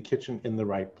be in the kitchen in the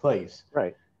right place.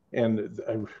 Right. And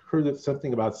I've heard that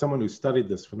something about someone who studied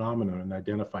this phenomenon and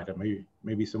identified it.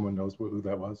 Maybe someone knows who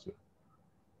that was.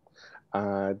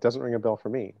 It doesn't ring a bell for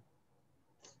me.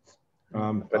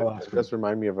 But it does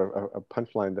remind me of a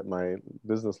punchline that my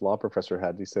business law professor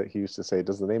had. He used to say,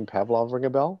 "Does the name Pavlov ring a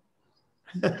bell?"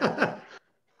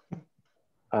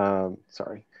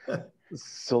 Sorry.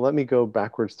 So let me go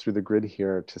backwards through the grid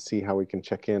here to see how we can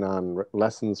check in on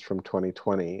lessons from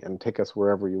 2020 and take us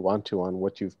wherever you want to on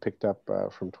what you've picked up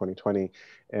from 2020.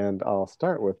 And I'll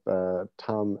start with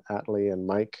Tom, Atlee, and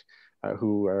Mike,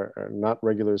 who are not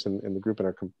regulars in the group and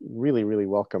are really, really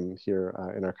welcome here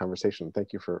in our conversation.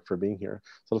 Thank you for being here.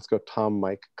 So let's go Tom,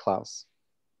 Mike, Klaus.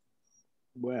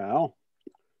 Well,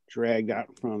 dragged out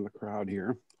in front of the crowd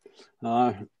here.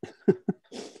 I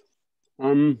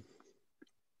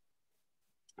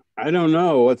don't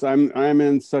know. I'm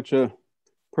in such a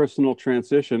personal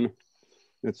transition.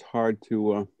 It's hard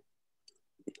to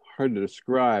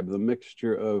describe the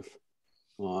mixture of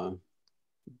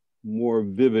more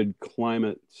vivid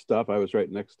climate stuff. I was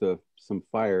right next to some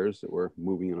fires that were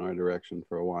moving in our direction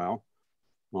for a while,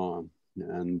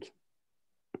 and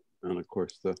of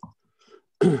course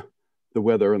the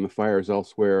weather and the fires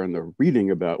elsewhere, and the reading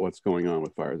about what's going on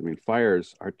with fires. I mean,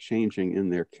 fires are changing in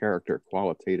their character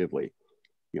qualitatively.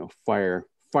 You know, fire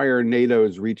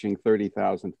nados reaching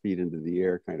 30,000 feet into the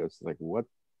air, kind of. It's like, what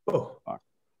the fuck?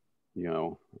 You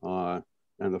know,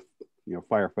 and the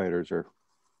firefighters are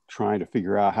trying to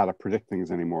figure out how to predict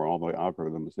things anymore. All the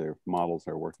algorithms, their models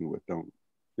they're working with don't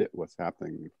fit what's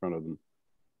happening in front of them.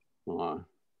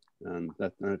 And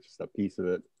that's just a piece of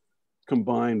it,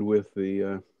 combined with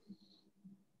the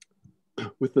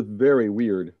very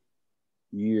weird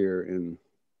year in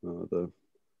the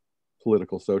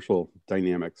political social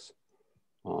dynamics,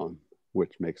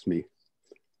 which makes me,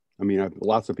 I mean,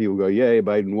 lots of people go, yay,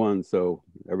 Biden won, so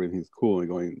everything's cool. And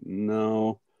going,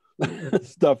 no,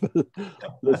 this stuff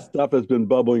has been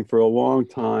bubbling for a long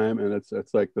time, and it's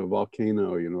like the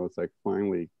volcano, you know, it's like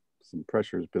finally some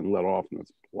pressure has been let off and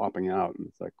it's plopping out, and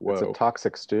it's like, whoa. It's a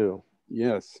toxic stew.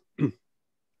 Yes.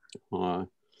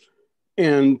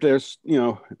 And there's, you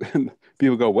know,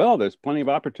 people go, well, there's plenty of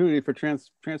opportunity for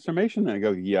transformation. And I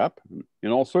go, yep,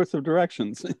 in all sorts of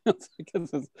directions.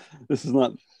 This is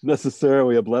not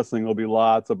necessarily a blessing. There'll be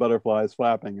lots of butterflies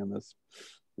flapping in this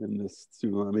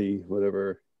tsunami,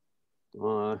 whatever.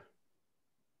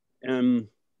 And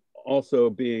also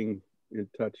being in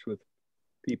touch with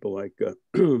people like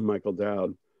Michael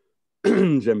Dowd,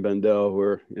 Jim Bendel, who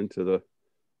are into the,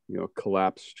 you know,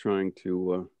 collapse, trying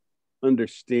to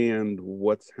understand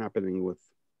what's happening with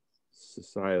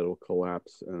societal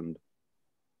collapse and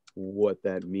what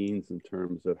that means in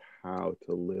terms of how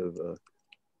to live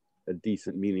a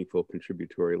decent, meaningful,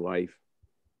 contributory life.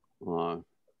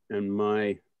 And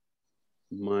my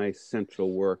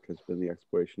central work has been the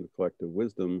exploration of collective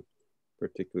wisdom,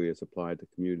 particularly as applied to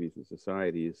communities and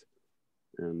societies,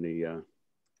 and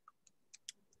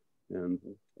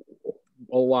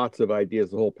lots of ideas,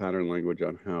 the whole pattern language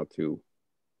on how to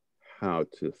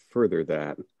further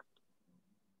that.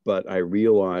 But I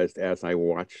realized as I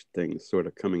watched things sort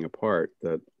of coming apart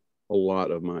that a lot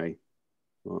of my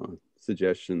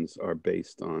suggestions are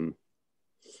based on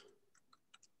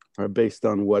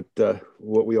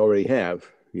what we already have,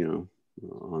 you know,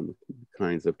 on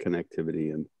kinds of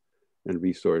connectivity and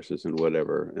resources and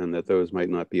whatever, and that those might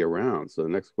not be around. So the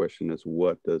next question is,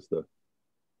 what does the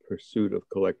pursuit of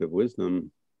collective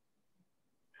wisdom,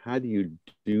 how do you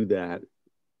do that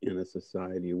in a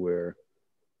society where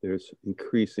there's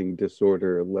increasing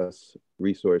disorder, less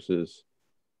resources,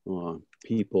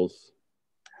 people's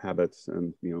habits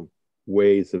and, you know,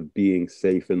 ways of being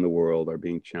safe in the world are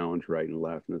being challenged right and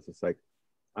left. And it's just like,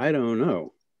 I don't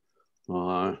know.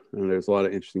 And there's a lot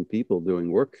of interesting people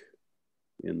doing work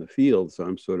in the field. So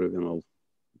I'm sort of in a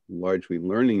largely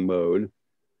learning mode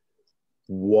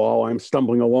while I'm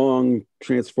stumbling along,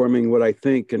 transforming what I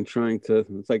think and trying to,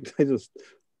 it's like I just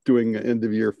doing an end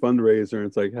of year fundraiser. And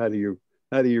it's like, how do you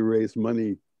raise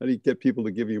money? How do you get people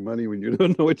to give you money when you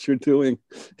don't know what you're doing?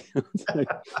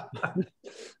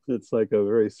 It's like a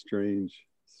very strange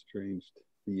to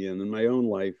be in. And my own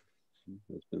life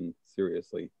has been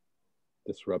seriously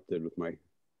disrupted with my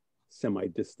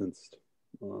semi-distanced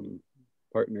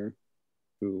partner,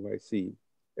 who I see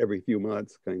every few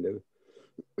months, kind of.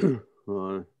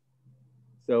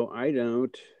 So I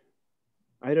don't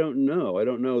know. I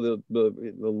don't know. The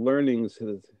learnings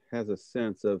has a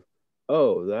sense of,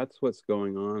 oh, that's what's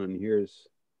going on, and here's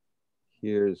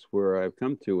where I've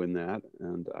come to in that.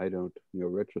 And I don't, you know,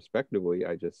 retrospectively,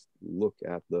 I just look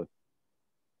at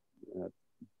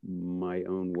my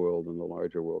own world and the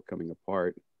larger world coming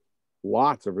apart,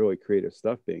 lots of really creative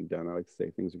stuff being done. I like to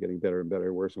say things are getting better and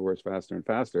better, worse and worse, faster and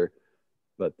faster.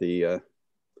 But the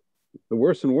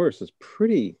worse and worse is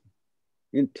pretty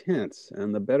intense,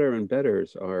 and the better and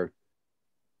betters are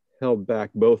held back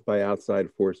both by outside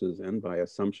forces and by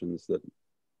assumptions that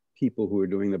people who are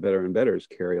doing the better and betters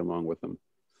carry along with them.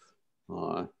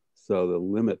 So the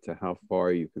limit to how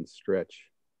far you can stretch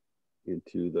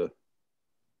into the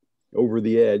over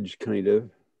the edge kind of,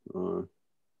 I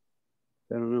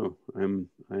don't know. I'm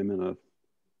in a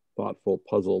thoughtful,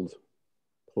 puzzled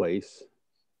place,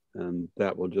 and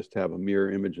that will just have a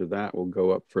mirror image of that will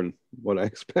go up for what I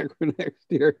expect for next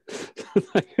year.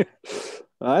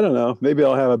 I don't know. Maybe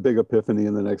I'll have a big epiphany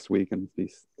in the next week and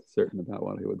be certain about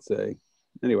what I would say.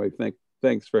 Anyway,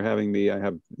 thanks for having me. I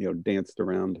have danced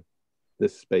around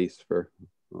this space for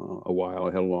a while.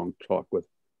 I had a long talk with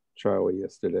Charlie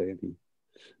yesterday,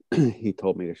 and he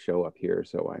told me to show up here,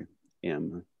 so I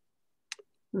am.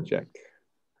 Check.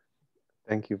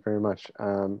 Thank you very much.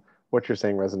 What you're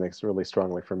saying resonates really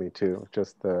strongly for me too.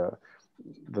 Just the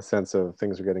sense of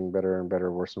things are getting better and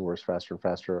better, worse and worse, faster and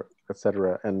faster,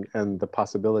 etc. And the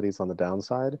possibilities on the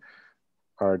downside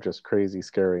are just crazy,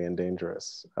 scary, and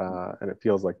dangerous. And it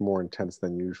feels like more intense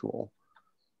than usual.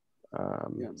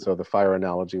 So the fire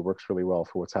analogy works really well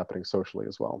for what's happening socially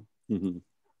as well. Mm-hmm.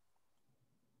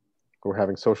 We're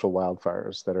having social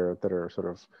wildfires that are sort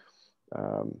of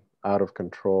out of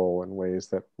control in ways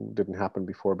that didn't happen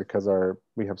before because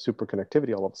we have super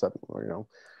connectivity all of a sudden.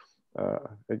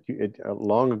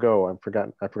 Long ago, I've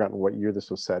forgotten what year this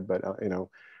was said, but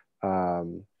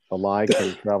a lie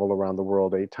can travel around the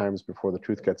world 8 times before the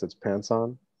truth gets its pants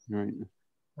on. Right.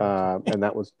 And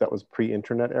that was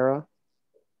pre-internet era.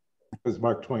 It was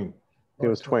Mark Twain. It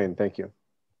was Twain. Thank you.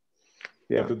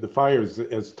 Yeah. The fires,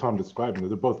 as Tom described them,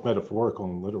 they're both metaphorical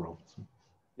and literal. So.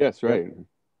 Yes, right.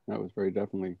 That was very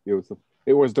definitely, it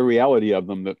was the reality of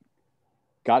them that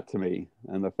got to me.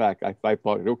 And the fact I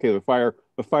thought, okay, the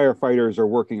firefighters are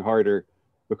working harder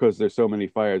because there's so many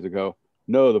fires ago.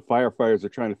 No, the firefighters are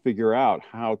trying to figure out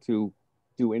how to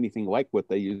do anything like what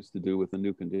they used to do with the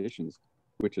new conditions,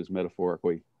 which is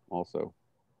metaphorically also.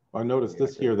 I noticed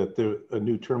this year that a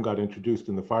new term got introduced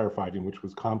in the firefighting, which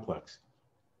was complex.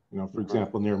 For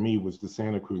example, near me was the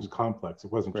Santa Cruz complex.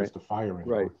 It wasn't just a fire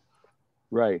anymore.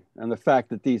 Right. And the fact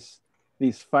that these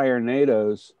fire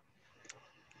NATOs,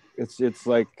 it's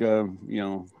like you're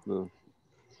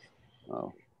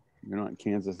not in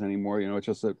Kansas anymore. It's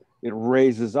just that it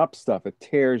raises up stuff. It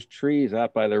tears trees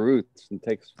out by the roots and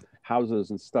takes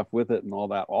houses and stuff with it and all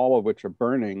that, all of which are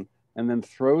burning, and then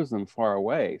throws them far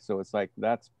away. So it's like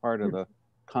that's part of the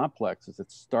complex, is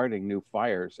it's starting new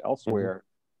fires elsewhere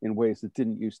in ways that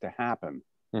didn't used to happen.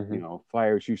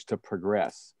 Fires used to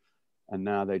progress, and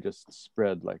now they just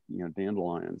spread like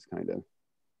dandelions kind of,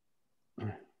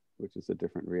 which is a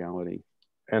different reality.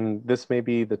 And this may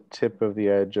be the tip of the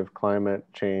edge of climate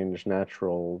change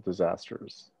natural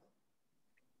disasters.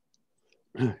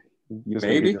 This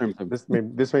may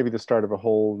be the start of a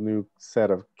whole new set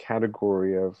of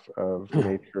category of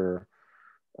nature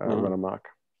run amok.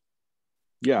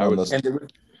 Yeah,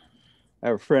 I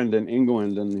have a friend in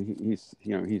England, and he's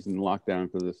in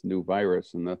lockdown for this new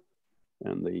virus, and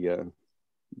the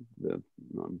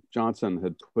Johnson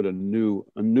had put a new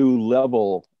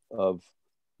level of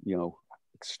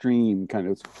extreme kind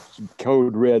of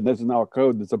code red. This is now a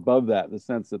code that's above that, in the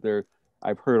sense that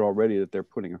I've heard already that they're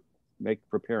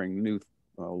preparing new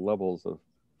levels of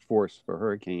force for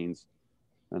hurricanes,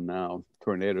 and now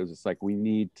tornadoes. It's like we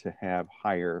need to have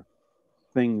higher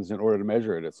things in order to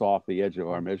measure it. It's off the edge of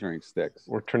our measuring sticks.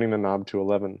 We're turning the knob to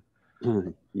 11.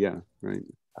 Yeah, right.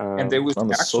 And there was on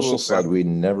the social side, we've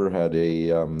never had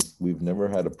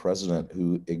a president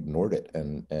who ignored it,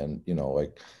 and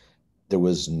there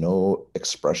was no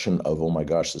expression of, oh my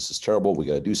gosh, this is terrible, we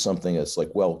got to do something. It's like,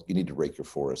 well, you need to rake your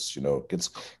forests.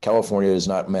 California is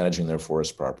not managing their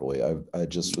forests properly. I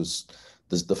just was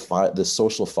the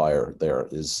social fire there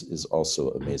is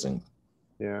also amazing.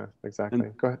 Yeah,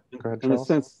 exactly. Go ahead, Charles. In a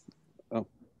sense, go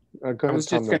ahead, I was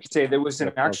just going to say there was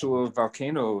an actual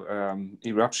volcano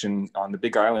eruption on the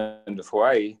Big Island of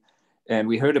Hawaii, and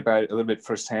we heard about it a little bit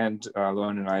firsthand,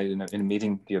 Lauren and I, in a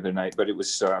meeting the other night. But it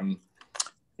was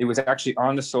actually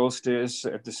on the solstice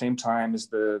at the same time as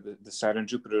the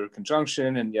Saturn-Jupiter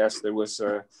conjunction, and yes, there was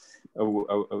a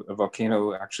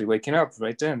volcano actually waking up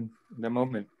right then in that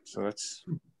moment. So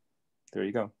there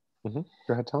you go. Go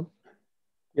ahead, Tom.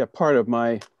 Yeah, part of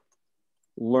my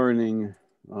learning,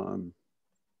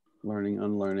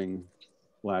 unlearning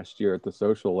last year at the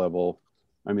social level,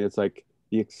 I mean, it's like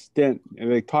the extent, and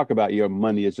they talk about,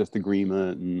 money is just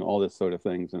agreement and all this sort of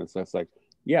things. And it's just like,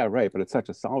 yeah, right, but it's such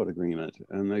a solid agreement.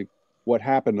 And what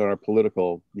happened in our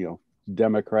political,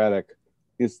 democratic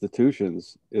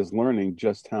institutions is learning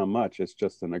just how much it's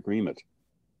just an agreement,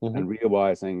 and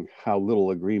realizing how little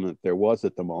agreement there was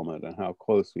at the moment and how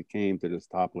close we came to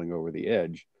just toppling over the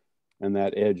edge. And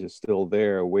that edge is still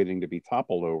there waiting to be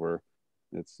toppled over.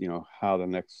 It's, how the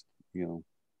next,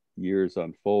 years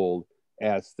unfold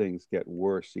as things get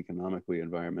worse economically,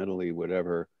 environmentally,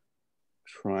 whatever,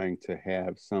 trying to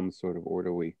have some sort of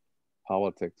orderly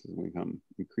politics has become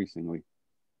increasingly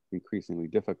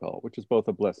difficult, which is both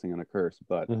a blessing and a curse.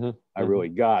 But I really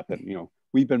got that,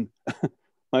 we've been,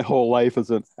 my whole life as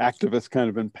an activist, kind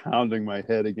of been pounding my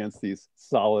head against these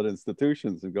solid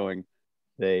institutions and going,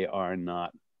 they are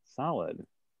not solid.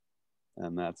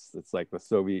 And it's like the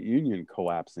Soviet Union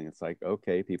collapsing. It's like,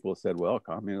 okay, people have said, well,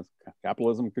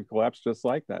 capitalism could collapse just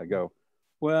like that. I go,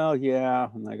 well, yeah.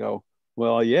 And I go,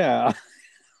 well, yeah.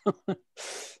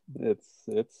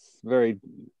 It's very,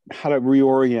 how to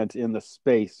reorient in the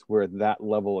space where that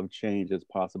level of change is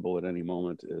possible at any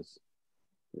moment is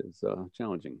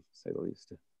challenging, to say the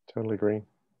least. Totally agree.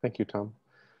 Thank you, Tom.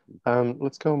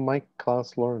 Let's go Mike,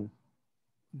 Klaus, Lauren.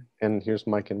 And here's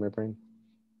Mike in my brain.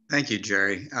 Thank you,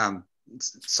 Jerry.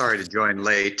 Sorry to join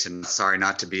late and sorry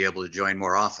not to be able to join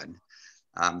more often.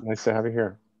 Nice to have you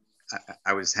here.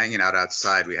 I was hanging out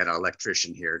outside. We had an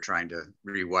electrician here trying to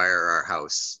rewire our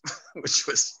house, which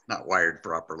was not wired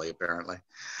properly, apparently.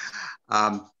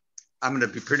 I'm going to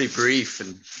be pretty brief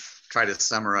and try to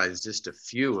summarize just a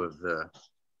few of the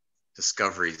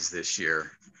discoveries this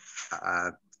year.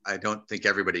 I don't think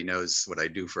everybody knows what I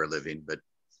do for a living, but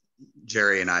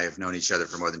Jerry and I have known each other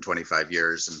for more than 25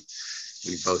 years, and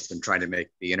we've both been trying to make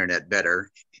the internet better,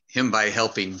 him by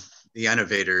helping the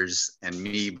innovators and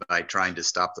me by trying to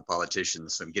stop the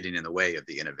politicians from getting in the way of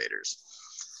the innovators.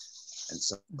 And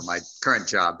so my current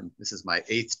job, and this is my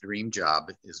 8th dream job,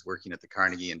 is working at the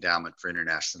Carnegie Endowment for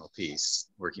International Peace,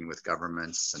 working with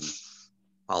governments and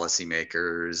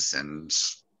policymakers and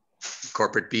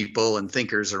corporate people and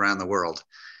thinkers around the world.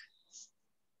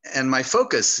 And my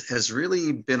focus has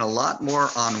really been a lot more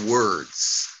on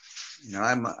words.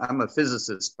 I'm a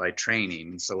physicist by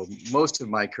training. So most of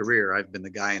my career, I've been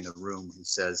the guy in the room who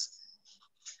says,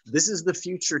 this is the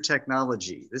future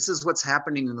technology. This is what's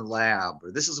happening in the lab,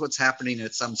 or this is what's happening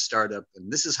at some startup,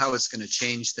 and this is how it's going to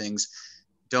change things.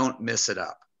 Don't miss it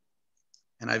up.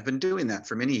 And I've been doing that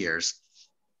for many years.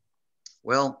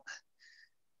 Well,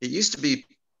 it used to be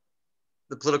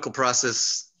the political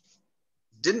process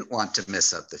didn't want to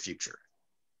miss up the future.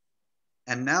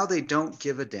 And now they don't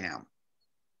give a damn.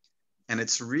 And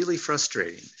it's really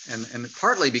frustrating. And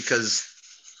partly because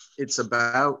it's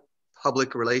about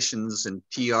public relations and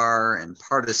PR and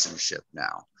partisanship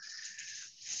now.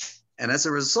 And as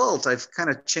a result, I've kind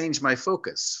of changed my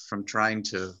focus from trying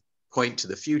to point to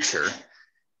the future.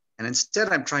 And instead,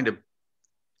 I'm trying to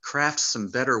craft some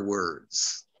better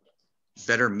words,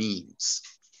 better memes.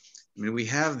 I mean, we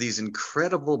have these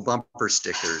incredible bumper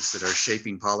stickers that are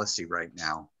shaping policy right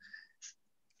now.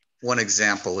 One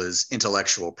example is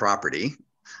intellectual property,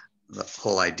 the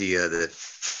whole idea that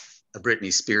a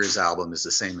Britney Spears album is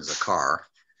the same as a car.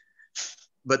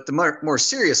 But the more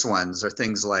serious ones are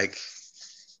things like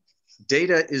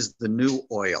data is the new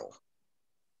oil.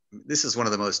 This is one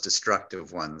of the most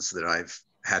destructive ones that I've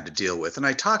had to deal with. And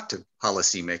I talked to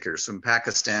policymakers from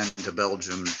Pakistan to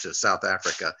Belgium to South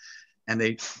Africa, and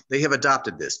they have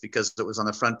adopted this because it was on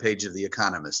the front page of The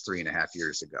Economist 3.5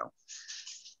 years ago.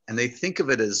 And they think of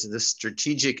it as this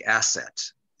strategic asset,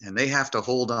 and they have to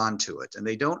hold on to it. And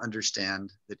they don't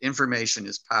understand that information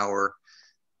is power.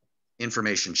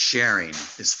 Information sharing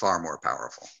is far more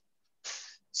powerful.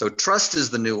 So trust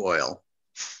is the new oil,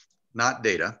 not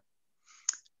data.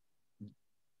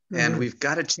 And we've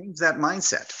got to change that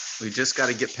mindset. We've just got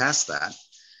to get past that,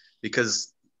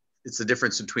 because it's the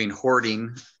difference between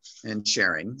hoarding and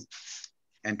sharing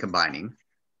and combining.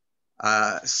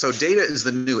 So data is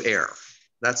the new air.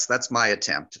 That's my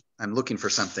attempt. I'm looking for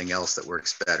something else that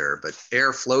works better, but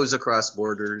air flows across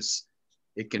borders.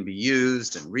 It can be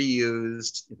used and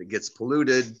reused. If it gets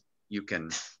polluted, you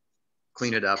can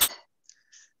clean it up.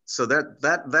 So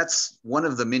that's one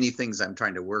of the many things I'm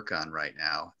trying to work on right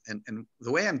now. And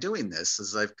the way I'm doing this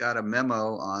is I've got a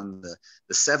memo on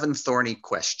the 7 thorny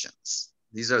questions.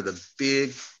 These are the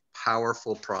big,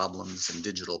 powerful problems in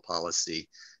digital policy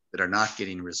that are not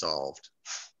getting resolved.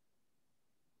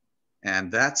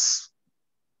 And that's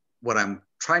what I'm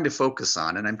trying to focus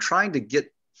on. And I'm trying to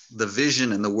get the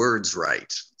vision and the words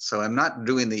right. So I'm not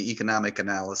doing the economic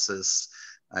analysis.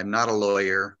 I'm not a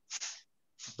lawyer,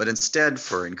 but instead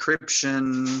for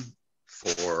encryption,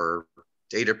 for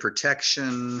data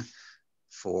protection,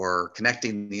 for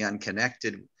connecting the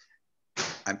unconnected,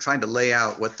 I'm trying to lay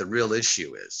out what the real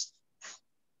issue is.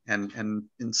 And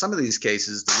in some of these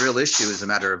cases, the real issue is a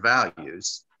matter of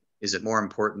values. Is it more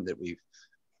important that we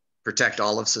protect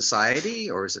all of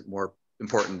society, or is it more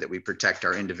important that we protect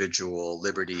our individual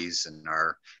liberties and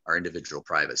our individual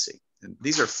privacy? And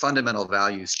these are fundamental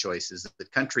values choices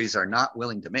that countries are not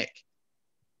willing to make.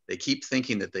 They keep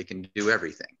thinking that they can do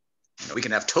everything. You know, we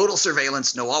can have total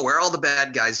surveillance, know where all the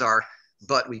bad guys are,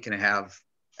 but we can have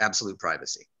absolute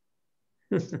privacy.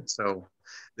 So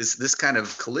this kind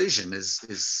of collision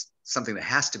is something that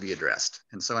has to be addressed.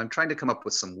 And so I'm trying to come up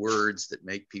with some words that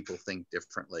make people think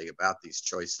differently about these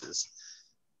choices,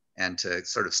 and to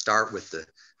sort of start with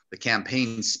the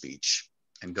campaign speech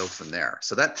and go from there.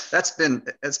 So it's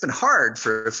been hard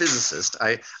for a physicist.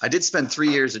 I did spend 3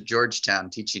 years at Georgetown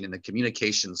teaching in the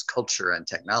communications culture and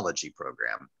technology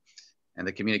program. And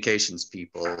the communications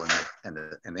people and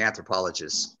the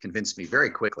anthropologists convinced me very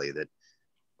quickly that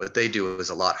what they do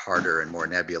is a lot harder and more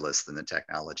nebulous than the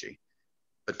technology.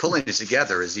 But pulling it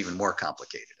together is even more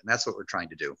complicated. And that's what we're trying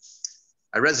to do.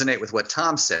 I resonate with what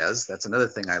Tom says. That's another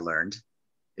thing I learned,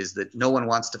 is that no one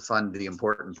wants to fund the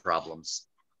important problems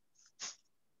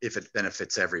if it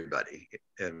benefits everybody.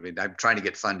 I mean, I'm trying to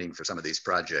get funding for some of these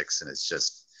projects, and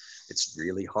it's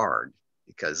really hard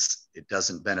because it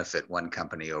doesn't benefit one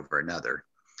company over another.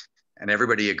 And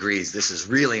everybody agrees this is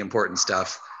really important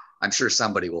stuff. I'm sure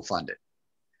somebody will fund it.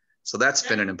 So that's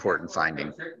been an important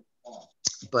finding.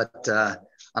 But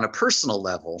on a personal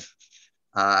level,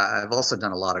 I've also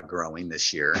done a lot of growing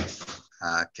this year.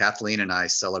 Kathleen and I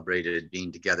celebrated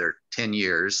being together 10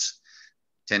 years,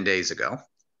 10 days ago.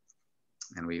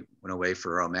 And we went away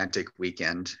for a romantic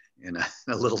weekend in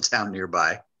a little town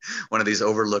nearby, one of these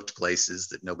overlooked places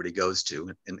that nobody goes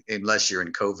to unless you're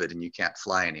in COVID and you can't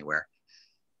fly anywhere.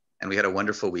 And we had a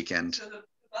wonderful weekend.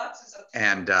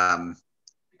 And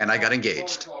I got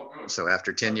engaged. So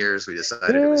after 10 years, we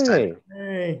decided it was time.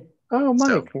 Hey. Oh, Mike,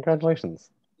 So, congratulations.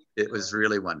 It was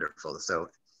really wonderful. So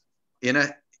in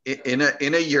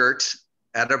a yurt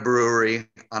at a brewery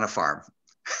on a farm.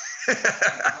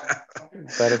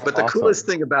 That is But the awesome. coolest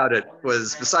thing about it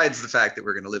was, besides the fact that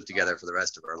we're going to live together for the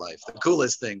rest of our life, the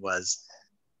coolest thing was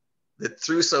that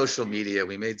through social media,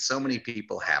 we made so many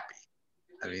people happy.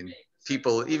 I mean,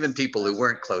 even people who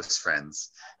weren't close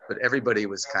friends, but everybody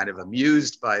was kind of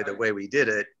amused by the way we did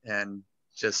it and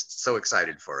just so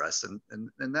excited for us. And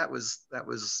that was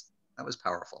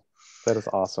powerful. That is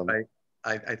awesome.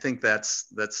 I think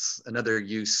that's another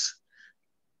use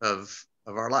of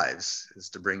our lives, is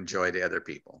to bring joy to other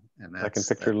people. And I can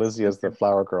picture Lizzie as the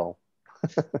flower girl.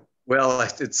 Well,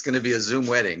 it's going to be a Zoom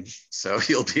wedding, so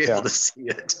you'll be able to see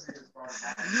it.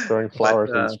 Throwing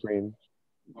flowers on the screen.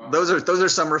 Those are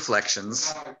some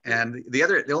reflections. And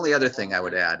the only other thing I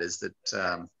would add is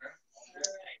that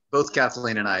both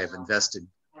Kathleen and I have invested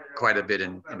quite a bit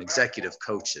in executive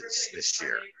coaches this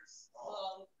year.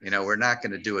 You know, we're not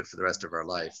going to do it for the rest of our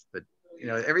life, but you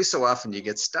know, every so often you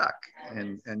get stuck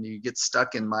and you get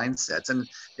stuck in mindsets. And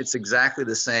it's exactly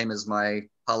the same as my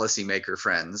policymaker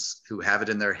friends who have it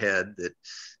in their head that,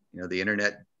 you know, the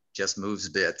internet just moves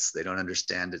bits. They don't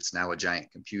understand it's now a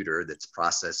giant computer that's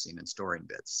processing and storing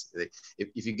bits.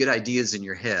 If you get ideas in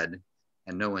your head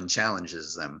and no one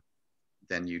challenges them,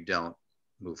 then you don't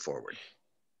move forward.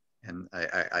 And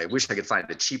I wish I could find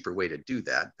a cheaper way to do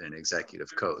that than an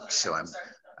executive coach. So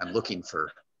I'm looking for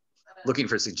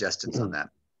suggestions on that.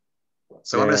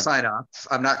 So I'm going to sign off.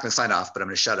 I'm not going to sign off, but I'm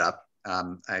going to shut up.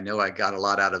 I know I got a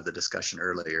lot out of the discussion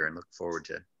earlier and look forward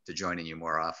to joining you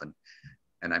more often.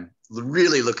 And I'm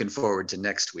really looking forward to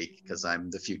next week because I'm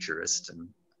the futurist and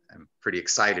I'm pretty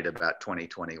excited about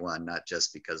 2021, not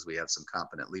just because we have some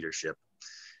competent leadership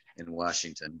in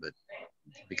Washington, but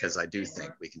because I do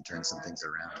think we can turn some things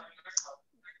around.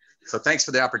 So thanks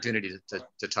for the opportunity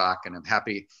to talk, and I'm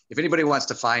happy. If anybody wants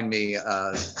to find me,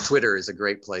 Twitter is a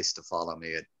great place to follow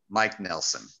me at Mike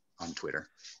Nelson on Twitter.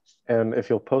 And if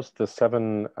you'll post the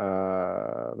seven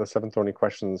thorny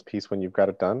questions piece when you've got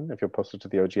it done, if you'll post it to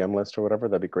the OGM list or whatever,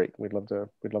 that'd be great. We'd love to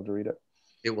read it.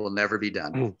 It will never be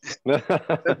done,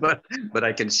 but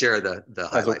I can share the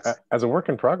highlights as a work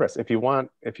in progress. If you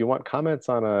want comments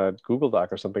on a Google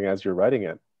Doc or something as you're writing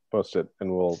it, post it,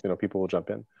 and people will jump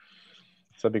in.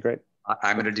 So that'd be great.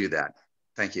 I'm going to do that.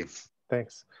 Thank you.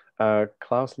 Thanks,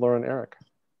 Klaus, Lauren, Eric.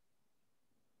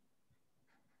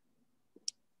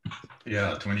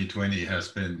 Yeah, 2020 has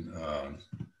been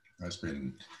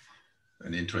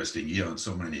an interesting year on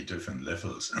so many different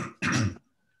levels. I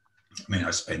mean, I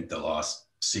spent the last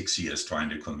 6 years trying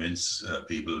to convince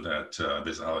people that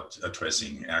without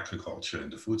addressing agriculture in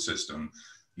the food system,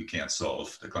 you can't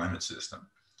solve the climate system.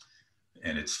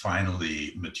 and it's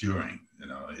finally maturing. You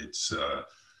know, it's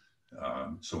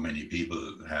so many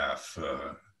people have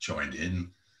joined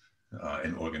in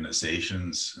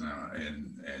organizations,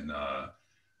 and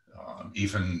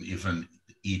even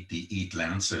the Eat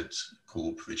Lancet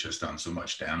group, which has done so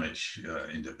much damage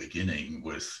in the beginning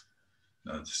with,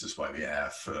 this is why we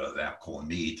have lab grown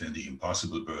meat, and the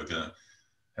Impossible Burger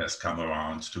has come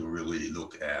around to really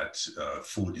look at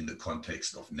food in the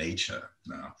context of nature.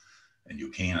 And you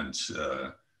can't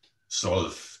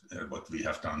solve what we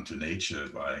have done to nature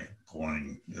by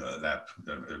growing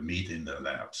meat in the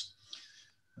labs.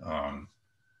 I'm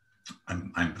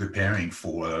preparing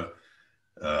for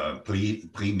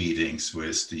pre-meetings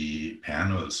with the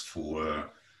panels for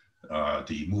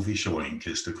the movie showing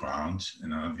Kiss the Ground. You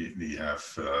know, we have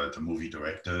the movie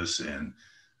directors and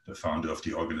the founder of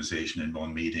the organization in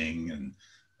one meeting, and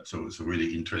so it's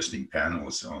really interesting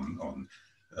panels on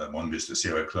one with the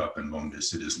Sierra Club and one with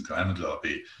Citizen Climate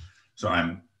Lobby. So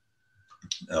I'm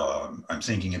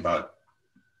thinking about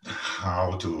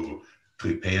how to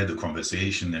prepare the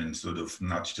conversation and sort of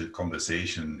nudge the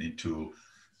conversation into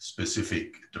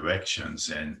specific directions.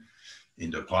 And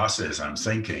in the process, I'm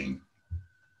thinking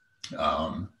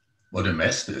what a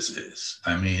mess this is.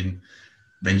 I mean,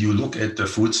 when you look at the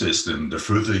food system, the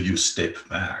further you step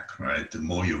back, right, the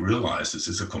more you realize this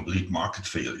is a complete market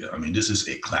failure. I mean, this is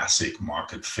a classic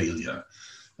market failure.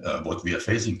 What we are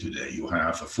facing today, you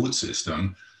have a food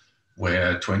system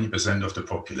where 20% of the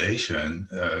population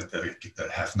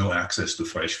have no access to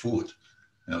fresh food.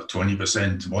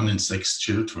 20%, 1 in 6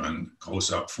 children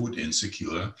grows up food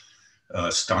insecure,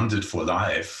 stunted for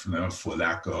life, for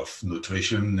lack of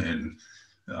nutrition and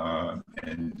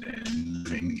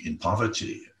living in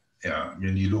poverty.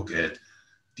 When you look at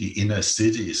the inner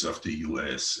cities of the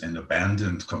US and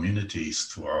abandoned communities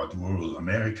throughout rural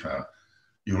America,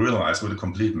 you realize what a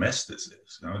complete mess this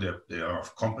is. There are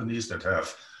companies that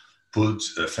have put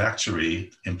a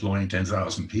factory employing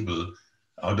 10,000 people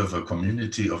out of a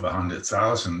community of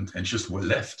 100,000 and just were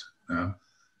left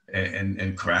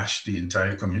and crashed the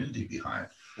entire community behind.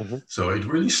 Mm-hmm. So it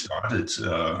really started,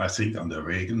 I think, under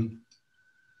Reagan,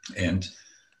 and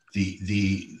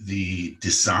the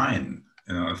design,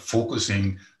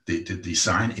 focusing the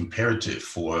design imperative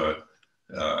for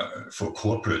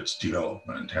corporate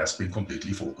development has been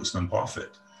completely focused on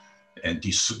profit. And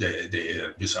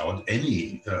without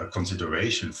any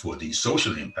consideration for the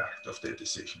social impact of their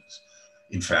decisions.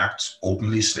 In fact,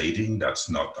 openly stating that's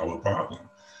not our problem.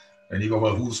 And you go,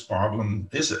 well, whose problem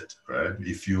is it, right?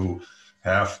 If you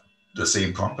have the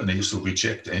same companies who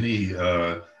reject any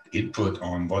input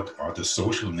on what are the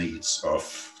social needs of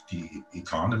the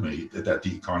economy, that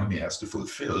the economy has to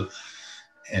fulfill,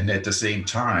 and at the same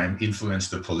time influence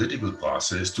the political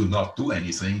process to not do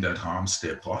anything that harms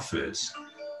their profits,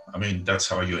 I mean, that's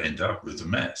how you end up with a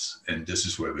mess. And this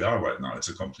is where we are right now. It's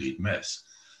a complete mess.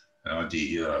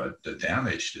 The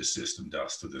damage this system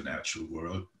does to the natural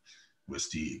world with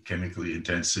the chemically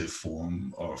intensive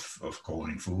form of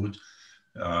growing food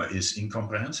is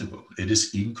incomprehensible. It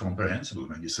is incomprehensible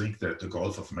when you think that the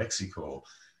Gulf of Mexico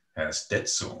has dead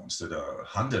zones that are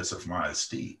hundreds of miles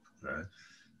deep, right?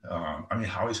 I mean,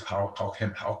 how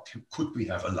could we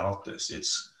have allowed this?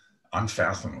 It's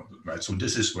unfathomable, right? So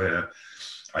this is where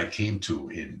I came to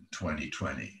in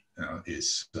 2020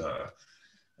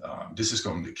 this is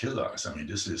going to kill us. I mean,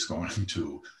 this is going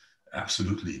to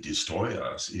absolutely destroy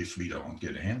us if we don't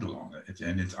get a handle on it.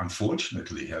 And it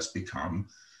unfortunately has become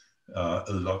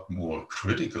a lot more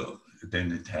critical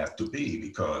than it had to be,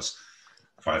 because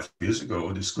 5 years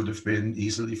ago, this could have been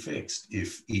easily fixed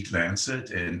if Eat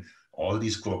Lancet and all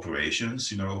these corporations,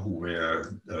 who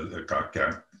were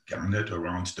garnered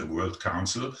around the World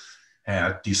Council,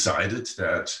 had decided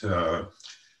that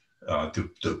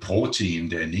the protein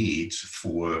they need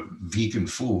for vegan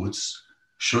foods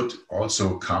should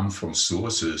also come from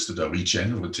sources that are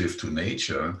regenerative to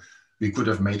nature, we could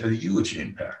have made a huge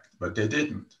impact, but they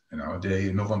didn't.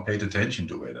 No one paid attention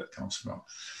to where that comes from.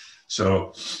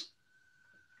 So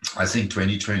I think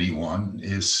 2021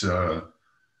 is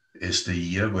the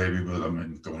year where we will, I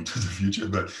mean, going to the future,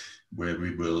 but where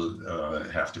we will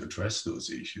have to address those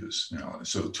issues.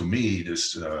 So to me,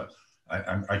 this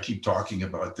I keep talking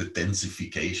about the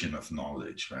densification of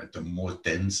knowledge, right? The more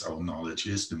dense our knowledge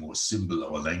is, the more simple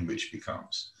our language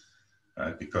becomes,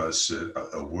 right? Because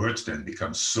a word then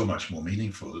becomes so much more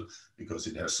meaningful because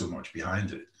it has so much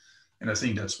behind it. And I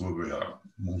think that's where we are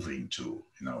moving to.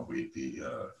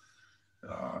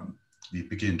 We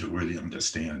begin to really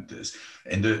understand this.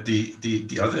 And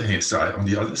the other side, on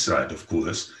the other side, of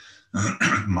course,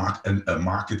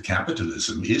 market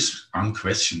capitalism is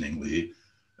unquestioningly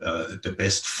the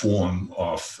best form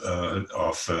of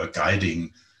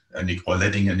guiding or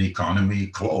letting an economy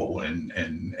grow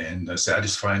and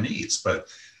satisfy needs. But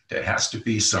there has to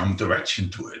be some direction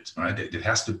to it, right? There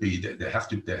has to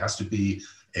be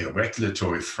a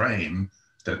regulatory frame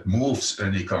that moves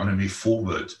an economy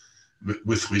forward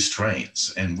with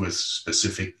restraints and with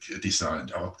specific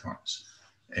designed outcomes.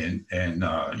 And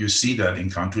you see that in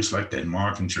countries like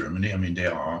Denmark and Germany. I mean,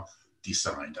 there are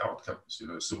designed outcomes. You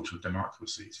know, social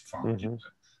democracies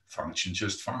function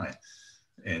just fine.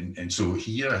 And so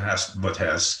here has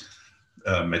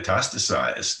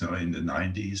metastasized, you know, in the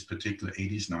 90s, particularly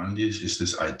 80s, 90s, is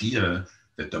this idea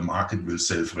that the market will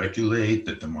self-regulate,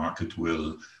 that the market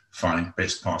will find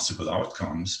best possible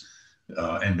outcomes.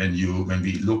 And when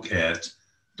we look at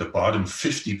the bottom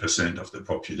 50% of the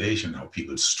population, how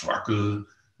people struggle,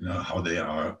 you know, how they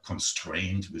are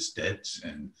constrained with debt,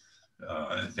 and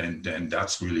then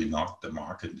that's really not the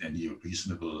market any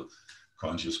reasonable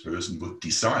conscious person would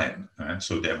design. Right?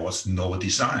 So there was no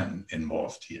design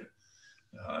involved here.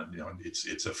 You know,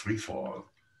 it's a free fall.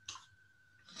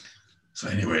 So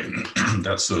anyway,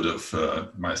 that's sort of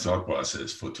my thought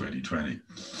process for 2020.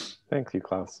 Thank you,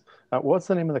 Klaus. What's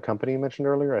the name of the company you mentioned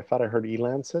earlier? I thought I heard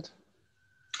eLancet.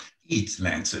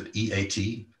 eLancet,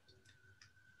 E-A-T.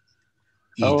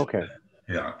 Oh, okay.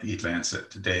 Yeah,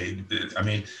 eLancet.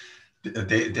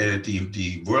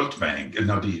 The World Bank,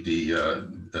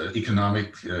 the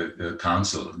Economic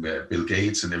Council, where Bill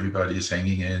Gates and everybody is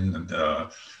hanging in, and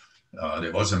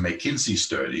there was a McKinsey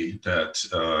study that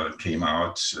came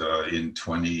out in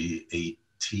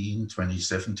 2018,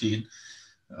 2017,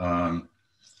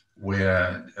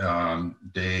 where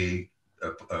they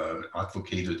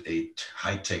advocated a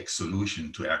high-tech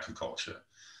solution to agriculture.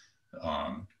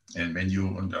 And when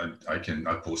you, and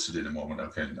I'll post it in a moment.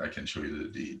 I can show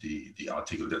you the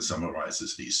article that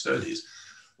summarizes these studies,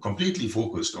 completely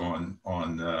focused on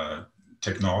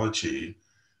technology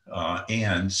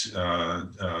and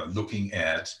looking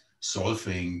at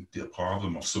solving the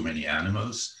problem of so many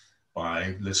animals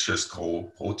by, let's just grow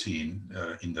protein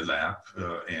in the lab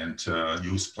and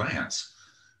use plants.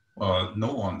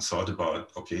 No one thought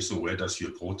about, okay, so where does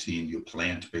your protein, your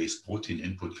plant-based protein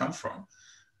input come from?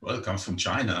 Well, it comes from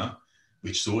China,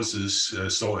 which sources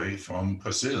soy from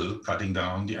Brazil, cutting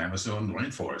down the Amazon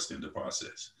rainforest in the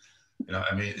process. You know,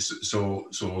 I mean, so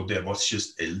there was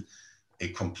just a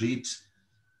complete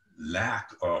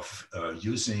lack of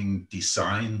using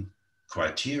design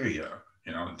criteria,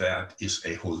 you know, that is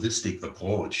a holistic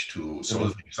approach to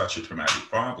solving such a dramatic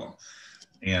problem.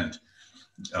 And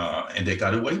they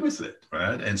got away with it,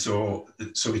 right? And so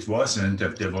it wasn't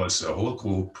that there was a whole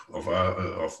group of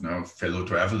fellow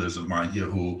travelers of mine here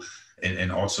who,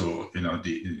 and also, you know,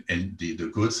 the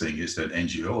good thing is that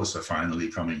NGOs are finally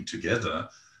coming together,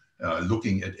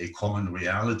 looking at a common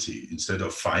reality instead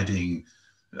of fighting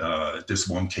this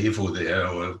one cave over there,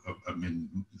 or I mean,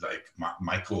 like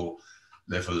micro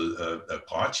level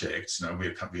projects. Now we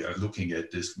are looking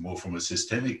at this more from a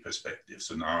systemic perspective.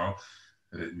 So now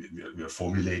we are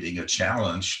formulating a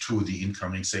challenge to the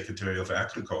incoming Secretary of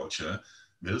Agriculture,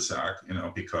 Vilsack, you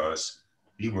know, because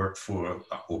he worked for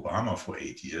Obama for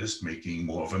 8 years, making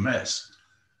more of a mess,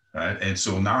 right? And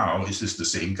so now is this the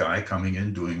same guy coming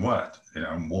in doing what? You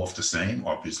know, more of the same?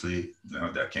 Obviously, you know,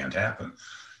 that can't happen.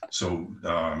 So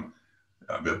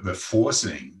we're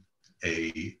forcing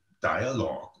a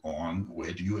dialogue on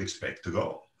where do you expect to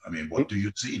go? I mean, what do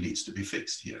you see needs to be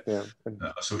fixed here? Yeah.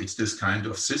 So it's this kind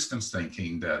of systems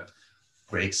thinking that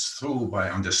breaks through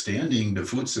by understanding the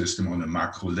food system on a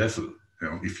macro level. You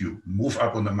know, if you move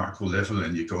up on the macro level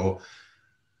and you go,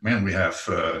 man, we have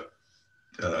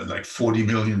like 40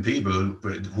 million people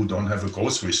who don't have a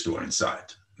grocery store in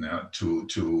sight, you know,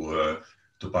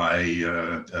 to buy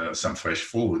some fresh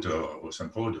food or some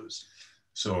produce.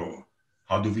 So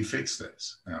how do we fix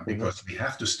this? Because we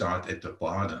have to start at the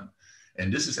bottom.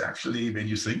 And this is actually, when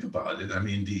you think about it, I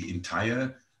mean,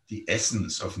 the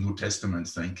essence of New Testament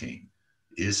thinking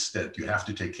is that you have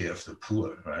to take care of the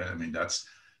poor, right? I mean, that's,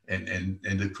 and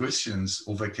the Christians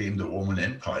overcame the Roman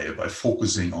Empire by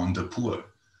focusing on the poor,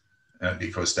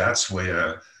 because that's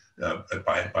where,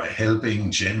 by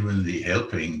helping, genuinely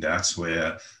helping, that's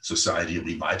where society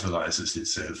revitalizes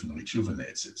itself and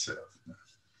rejuvenates itself.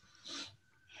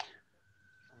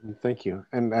 Thank you.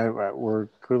 And we're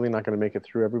clearly not going to make it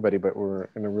through everybody, but we're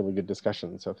in a really good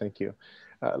discussion. So thank you.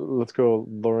 Let's go,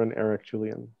 Lauren, Eric,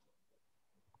 Julian.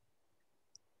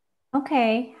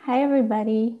 Okay. Hi,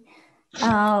 everybody.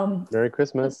 Merry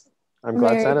Christmas. I'm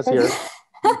glad Santa's here.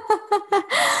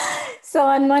 So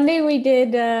on Monday, we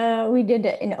did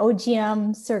an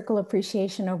OGM circle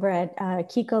appreciation over at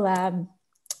Kiko Lab.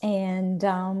 And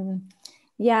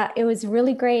Yeah, it was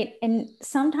really great. And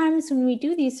sometimes when we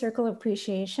do these circle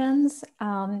appreciations,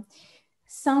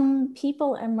 some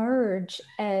people emerge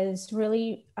as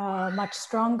really much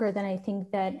stronger than I think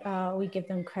that we give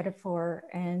them credit for.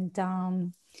 And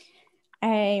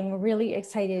I'm really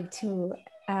excited to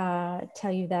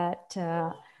tell you that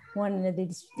one of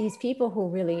these people who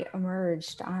really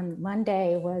emerged on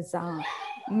Monday was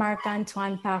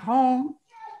Marc-Antoine Parron.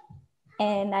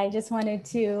 And I just wanted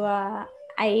to,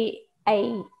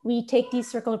 we take these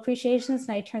circle appreciations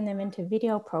and I turn them into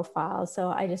video profiles. So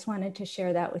I just wanted to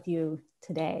share that with you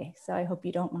today. So I hope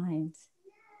you don't mind.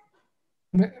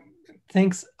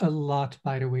 Thanks a lot,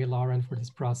 by the way, Lauren, for this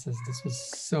process. This was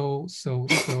so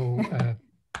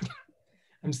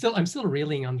I'm still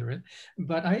reeling under it,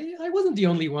 but I wasn't the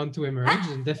only one to emerge,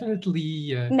 and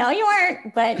definitely. No, you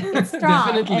weren't, but it's strong.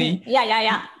 Definitely. And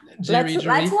yeah.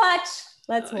 Let's watch.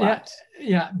 Let's watch.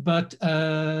 Yeah, but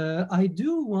I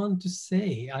do want to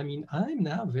say, I mean, I'm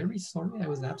now very sorry I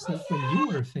was absent when you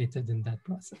were fated in that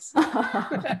process.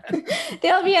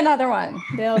 There'll be another one.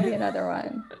 There'll be another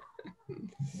one.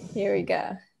 Here we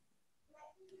go.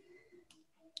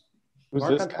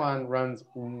 Marc-Antoine runs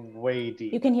way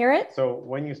deep. You can hear it? So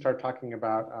when you start talking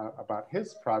about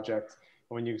his projects,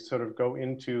 when you sort of go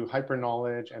into hyper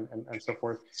knowledge and so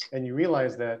forth, and you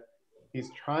realize that he's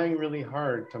trying really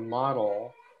hard to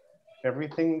model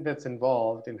everything that's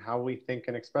involved in how we think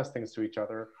and express things to each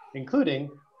other, including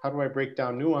how do I break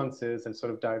down nuances and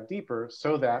sort of dive deeper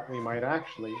so that we might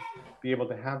actually be able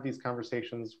to have these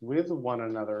conversations with one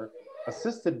another,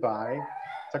 assisted by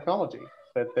technology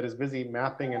that is busy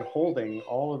mapping and holding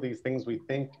all of these things we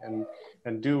think and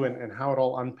do and how it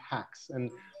all unpacks.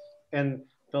 And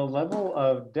the level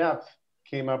of depth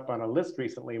came up on a list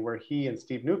recently where he and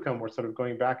Steve Newcomb were sort of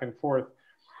going back and forth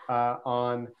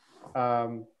on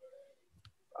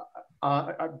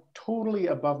totally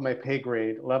above my pay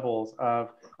grade levels of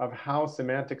how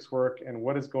semantics work and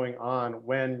what is going on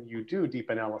when you do deep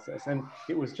analysis. And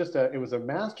it was just it was a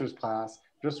master's class,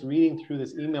 just reading through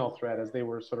this email thread as they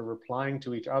were sort of replying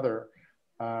to each other,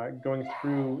 going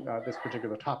through this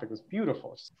particular topic. It was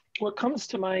beautiful. What comes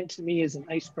to mind to me is an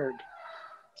iceberg.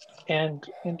 And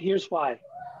here's why.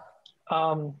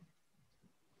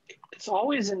 It's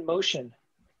always in motion,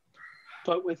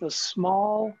 but with a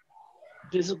small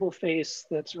visible face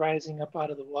that's rising up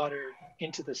out of the water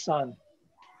into the sun.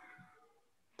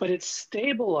 But it's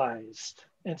stabilized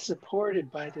and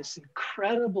supported by this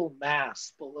incredible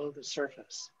mass below the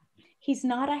surface. He's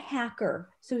not a hacker.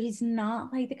 So he's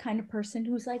not like the kind of person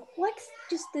who's like, what's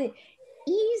just the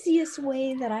easiest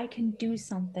way that I can do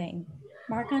something?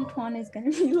 Marc-Antoine is going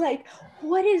to be like,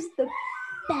 what is the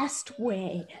best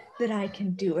way that I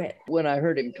can do it? When I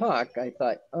heard him talk, I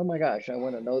thought, oh my gosh, I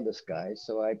want to know this guy.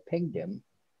 So I pinged him.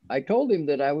 I told him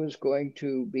that I was going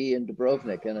to be in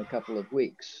Dubrovnik in a couple of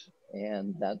weeks.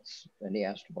 And he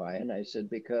asked why. And I said,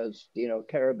 because Dino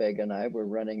Karabeg and I were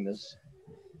running this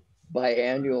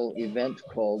biannual event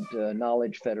called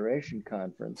Knowledge Federation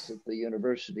Conference at the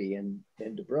university in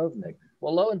Dubrovnik.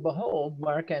 Well, lo and behold,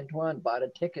 Marc-Antoine bought a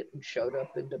ticket and showed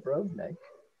up in Dubrovnik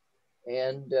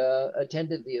and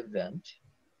attended the event.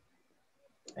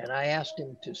 And I asked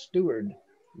him to steward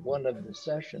one of the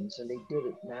sessions, and he did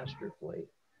it masterfully.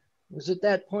 It was at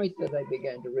that point that I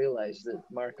began to realize that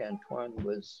Marc-Antoine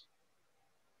was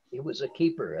a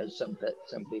keeper, as some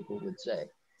people would say.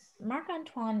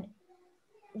 Marc-Antoine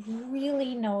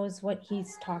really knows what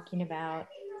he's talking about.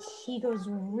 He goes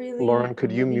really, Lauren,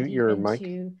 could you really mute your into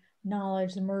mic?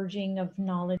 Knowledge, the merging of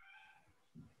knowledge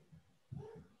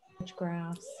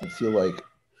graphs. I feel like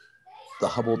the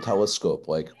Hubble telescope,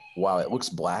 like, wow, it looks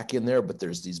black in there, but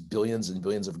there's these billions and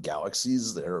billions of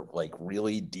galaxies that are like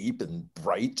really deep and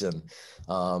bright. And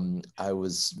I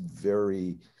was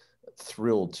very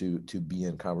thrilled to be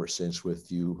in conversations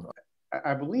with you.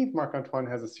 I believe Marc-Antoine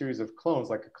has a series of clones,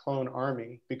 like a clone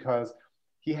army, because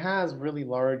he has really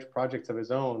large projects of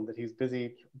his own that he's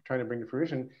busy trying to bring to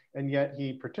fruition, and yet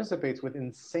he participates with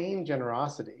insane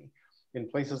generosity in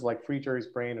places like Free Jerry's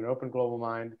Brain and Open Global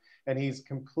Mind, and he's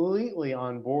completely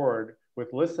on board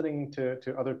with listening to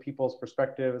other people's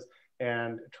perspectives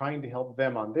and trying to help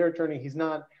them on their journey.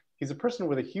 He's a person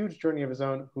with a huge journey of his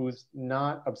own who's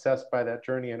not obsessed by that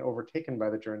journey and overtaken by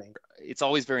the journey. It's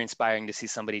always very inspiring to see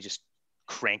somebody just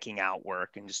cranking out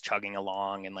work and just chugging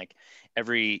along. And like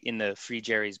in the Free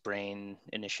Jerry's Brain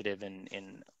initiative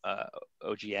in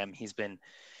OGM, he's been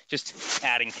just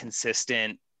adding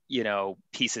consistent,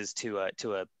 pieces to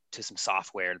some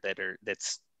software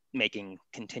that's making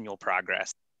continual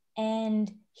progress. And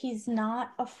he's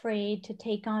not afraid to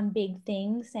take on big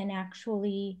things and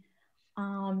actually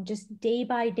just day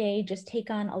by day, just take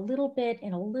on a little bit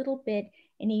and a little bit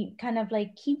and he kind of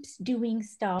like keeps doing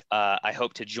stuff. I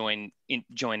hope to join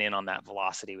in on that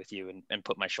velocity with you and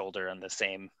put my shoulder on the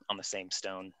same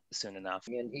stone soon enough.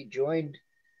 And he joined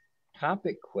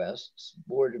Topic Quest's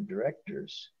board of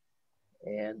directors.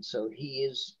 And so he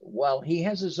is, while he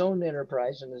has his own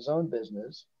enterprise and his own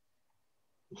business,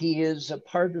 he is a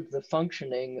part of the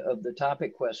functioning of the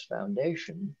Topic Quest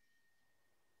Foundation.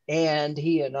 And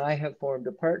he and I have formed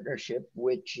a partnership,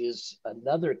 which is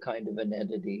another kind of an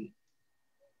entity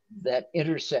that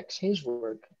intersects his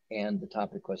work and the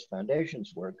Topic Quest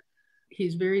Foundation's work.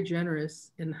 He's very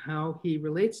generous in how he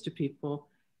relates to people.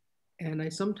 And I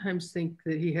sometimes think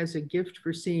that he has a gift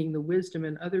for seeing the wisdom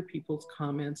in other people's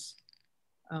comments,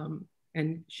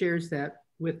 and shares that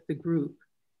with the group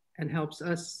and helps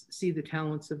us see the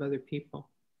talents of other people.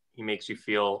 He makes you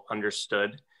feel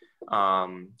understood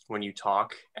when you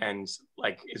talk, and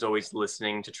like is always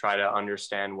listening to try to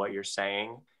understand what you're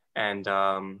saying. And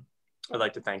I'd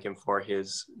like to thank him for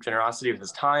his generosity of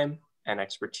his time and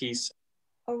expertise.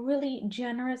 A really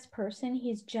generous person.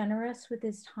 He's generous with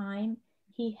his time.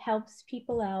 He helps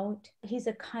people out. He's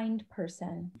a kind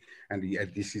person. And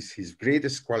this is his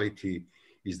greatest quality,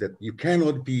 is that you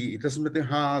cannot be, it doesn't matter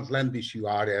how outlandish you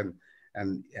are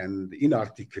and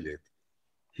inarticulate.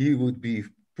 He would be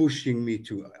pushing me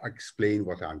to explain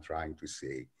what I'm trying to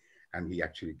say. And he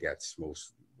actually gets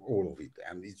all of it.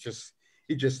 And it's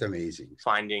just amazing.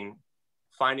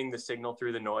 Finding the signal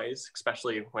through the noise,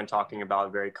 especially when talking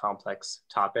about very complex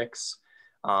topics.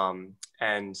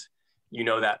 And you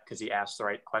know that because he asks the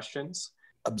right questions.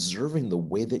 Observing the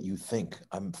way that you think.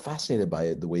 I'm fascinated by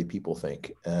it, the way people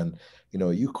think. And, you know,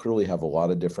 you clearly have a lot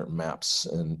of different maps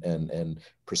and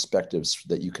perspectives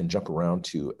that you can jump around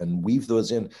to and weave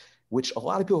those in, which a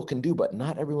lot of people can do, but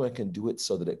not everyone can do it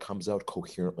so that it comes out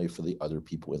coherently for the other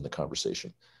people in the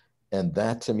conversation. And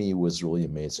that to me was really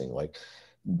amazing. Like,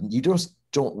 you just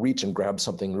don't reach and grab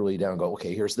something really down and go,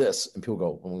 okay, here's this. And people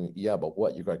go, yeah, but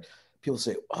what? You're going, people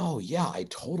say, oh yeah, I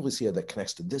totally see how that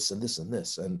connects to this and this and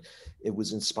this. And it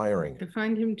was inspiring. I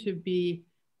find him to be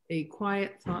a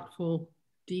quiet, thoughtful,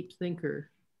 deep thinker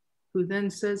who then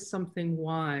says something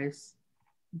wise,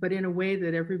 but in a way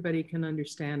that everybody can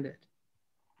understand it,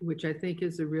 which I think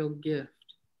is a real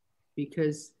gift,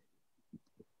 because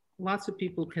lots of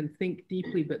people can think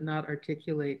deeply but not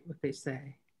articulate what they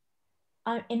say.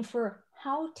 And for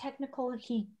how technical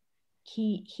he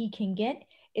can get,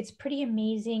 it's pretty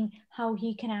amazing how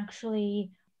he can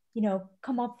actually, you know,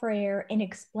 come up for air and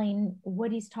explain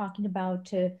what he's talking about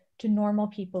to normal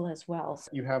people as well.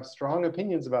 You have strong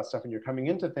opinions about stuff and you're coming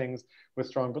into things with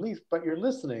strong beliefs, but you're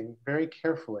listening very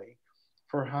carefully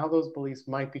for how those beliefs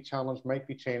might be challenged, might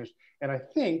be changed. And I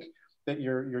think that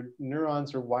your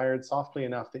neurons are wired softly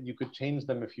enough that you could change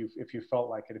them if you felt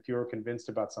like it, if you were convinced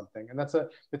about something. And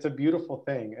it's a beautiful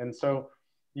thing. And so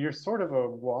you're sort of a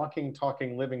walking,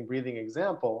 talking, living, breathing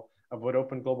example of what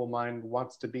Open Global Mind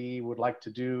wants to be, would like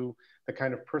to do, the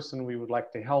kind of person we would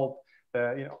like to help,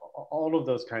 you know, all of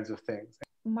those kinds of things.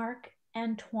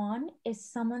 Marc-Antoine is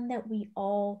someone that we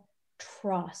all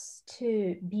trust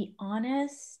to be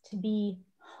honest, to be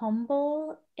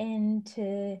humble, and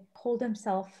to hold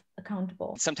himself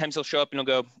accountable. Sometimes he'll show up and he'll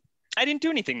go, I didn't do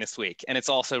anything this week. And it's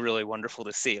also really wonderful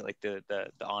to see, like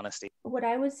the honesty. What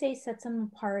I would say sets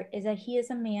him apart is that he is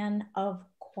a man of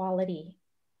quality.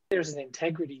 There's an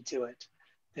integrity to it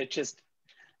that just,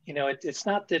 you know, it's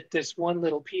not that there's one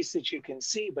little piece that you can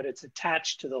see, but it's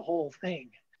attached to the whole thing.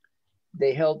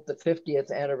 They held the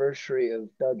 50th anniversary of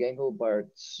Doug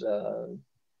Engelbart's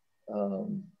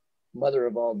Mother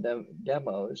of All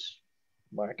Demos.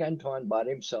 Marc-Antoine bought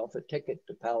himself a ticket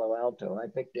to Palo Alto. I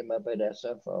picked him up at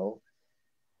SFO,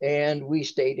 and we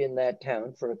stayed in that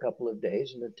town for a couple of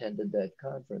days and attended that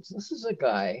conference. This is a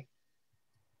guy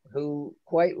who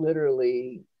quite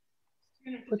literally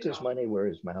puts his money where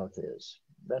his mouth is.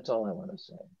 That's all I want to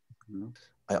say.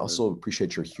 I also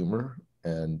appreciate your humor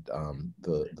and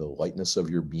the lightness of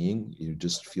your being. You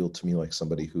just feel to me like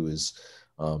somebody who is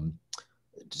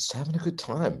just having a good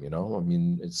time, you know? I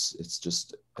mean,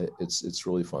 it's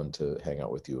really fun to hang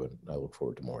out with you, and I look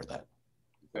forward to more of that.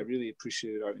 I really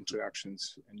appreciated our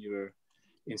interactions and your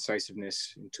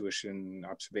incisiveness, intuition,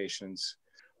 observations.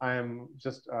 I am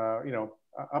just, you know,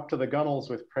 up to the gunnels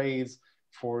with praise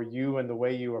for you and the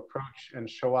way you approach and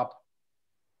show up.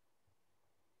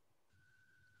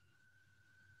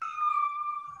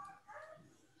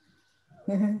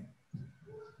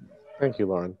 Thank you,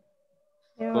 Lauren.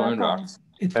 You're welcome.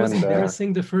 It was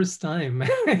embarrassing the first time.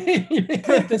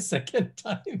 The second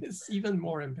time is even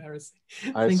more embarrassing.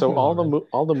 So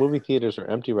all the movie theaters are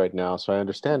empty right now. So I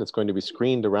understand it's going to be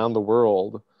screened around the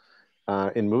world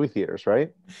in movie theaters,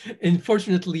 right?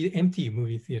 Unfortunately, empty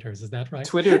movie theaters. Is that right?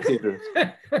 Twitter theater.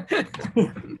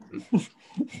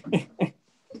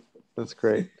 That's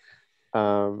great.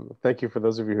 Thank you for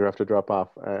those of you who have to drop off,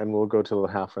 and we'll go till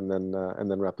half and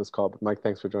then wrap this call. But Mike,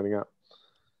 thanks for joining up.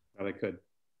 Thought I could.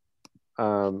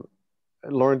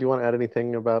 Lauren, do you want to add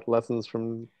anything about lessons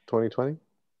from 2020?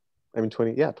 I mean,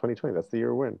 2020. That's the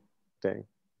year we're in. Dang.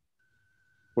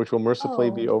 Which will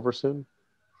mercifully be over soon.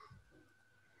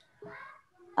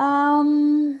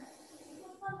 No,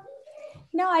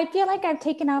 I feel like I've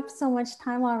taken up so much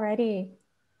time already.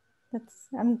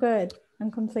 I'm good. I'm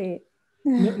complete.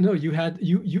 No, you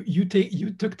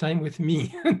took time with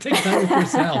me. Take time with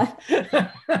yourself.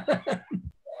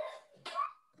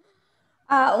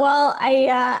 Well,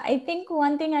 I think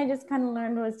one thing I just kind of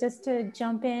learned was just to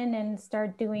jump in and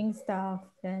start doing stuff.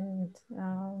 And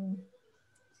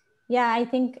yeah, I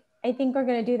think we're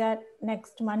going to do that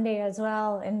next Monday as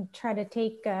well, and try to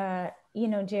take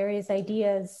Jerry's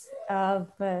ideas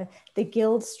of the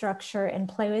guild structure and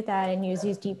play with that, and use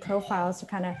these deep profiles to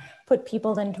kind of put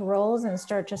people into roles and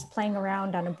start just playing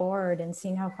around on a board and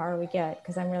seeing how far we get.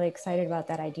 Because I'm really excited about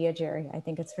that idea, Jerry. I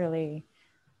think it's really,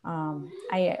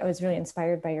 I was really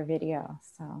inspired by your video.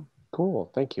 So cool.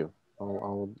 Thank you.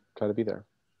 I'll try to be there.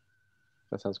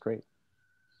 That sounds great.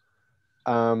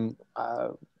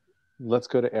 Let's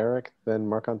go to Eric, then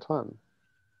Marc-Antoine.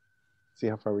 See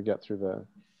how far we get through the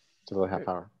half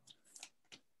hour.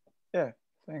 Yeah,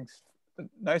 thanks.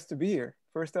 Nice to be here.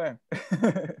 First time.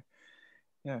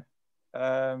 Yeah.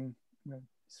 I'm gonna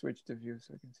switch the view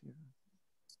so I can see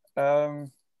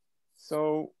it.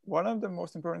 So one of the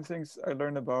most important things I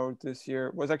learned about this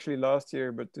year was actually last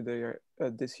year, but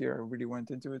this year I really went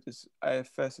into it, is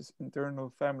IFS's internal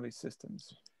family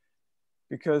systems.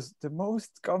 Because the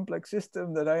most complex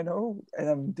system that I know, and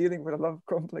I'm dealing with a lot of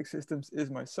complex systems, is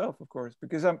myself, of course,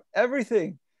 because I'm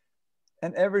everything,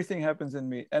 and everything happens in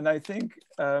me. And I think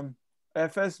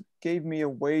IFS gave me a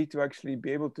way to actually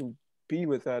be able to be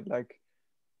with that, like,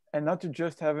 and not to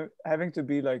just having to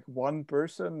be like one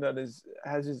person that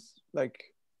has his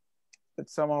like,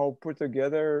 that's somehow put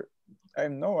together. I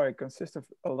consist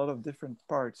of a lot of different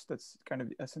parts. That's kind of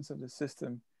the essence of the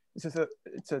system. It's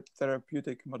a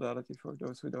therapeutic modality for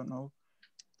those who don't know,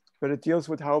 but it deals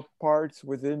with how parts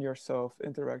within yourself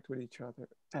interact with each other.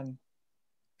 And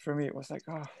for me, it was like,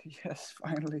 oh yes,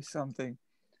 finally something.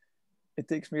 It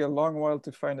takes me a long while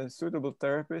to find a suitable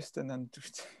therapist and then to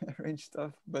arrange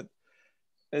stuff, but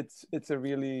it's a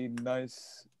really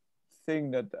nice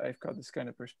thing that I've got this kind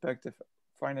of perspective.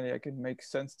 Finally, I can make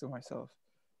sense to myself,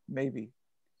 maybe.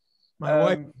 My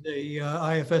wife is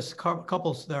a IFS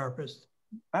couples therapist.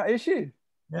 Is she?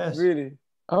 Yes. Really?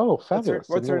 Oh, fabulous.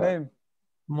 What's her name?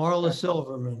 Marla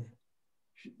Silverman.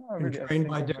 Oh, really? Trained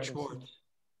by Dick Schwartz.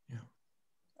 Yeah.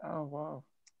 Oh, wow.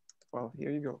 Well,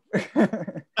 here you go.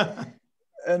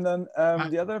 And then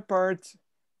the other part,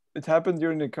 it happened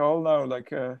during the call now,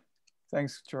 like,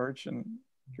 thanks, George, and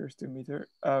here's to meet her.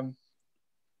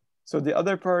 So the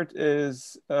other part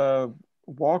is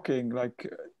walking, like,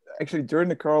 actually during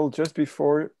the call, just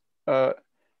before,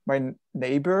 my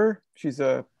neighbor, she's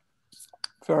a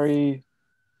very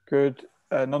good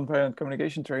nonviolent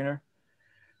communication trainer.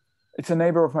 It's a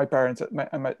neighbor of my parents.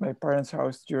 I'm at my parents'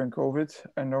 house during COVID.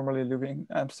 I normally live in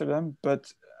Amsterdam,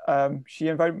 but she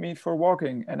invited me for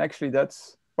walking. And actually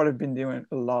that's what I've been doing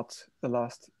a lot the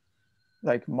last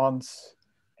like months.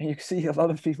 And you see a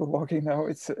lot of people walking now.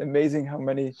 It's amazing how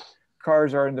many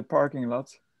cars are in the parking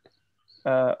lot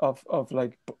of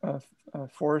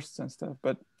forests and stuff.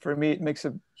 But for me, it makes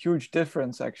a huge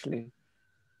difference actually.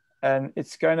 And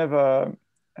it's kind of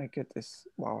I get this,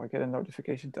 wow, I get a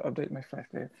notification to update my Flash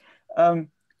player.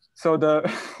 So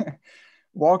the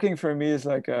walking for me is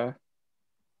like a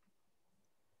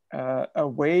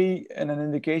way and an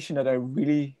indication that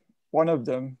one of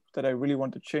them, that I really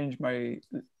want to change my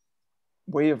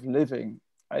way of living.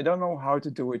 I don't know how to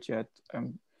do it yet.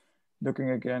 I'm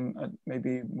looking again at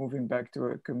maybe moving back to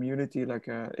a community like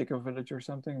a eco-village or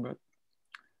something, but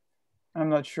I'm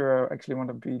not sure I actually want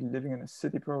to be living in a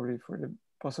city probably for the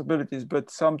possibilities, but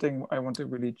something I want to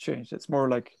really change. It's more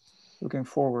like looking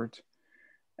forward.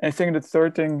 And I think the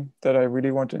third thing that I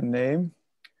really want to name,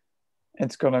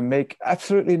 it's gonna make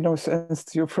absolutely no sense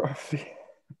to you probably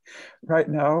right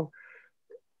now,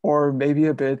 or maybe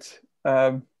a bit,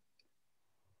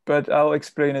 but I'll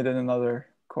explain it in another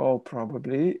call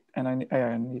probably. And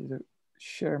I need to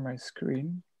share my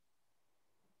screen.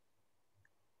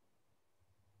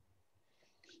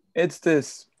 It's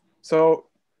this. So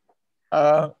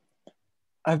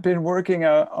I've been working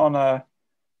on a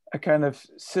kind of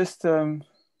system.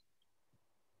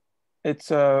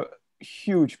 It's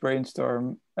huge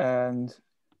brainstorm, and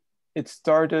it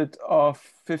started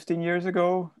off 15 years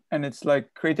ago, and it's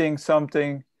like creating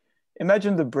something.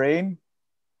 Imagine the brain,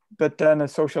 but then a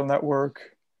social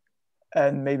network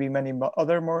and maybe many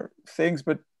other more things,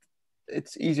 but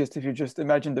it's easiest if you just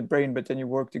imagine the brain, but then you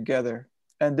work together.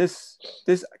 And this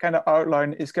kind of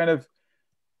outline is kind of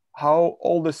how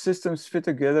all the systems fit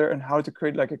together and how to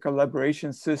create like a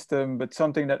collaboration system, but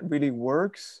something that really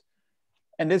works.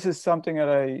 And this is something that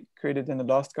I created in the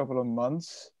last couple of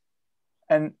months.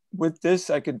 And with this,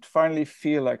 I could finally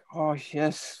feel like, oh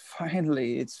yes,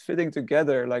 finally, it's fitting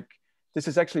together. Like this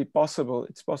is actually possible.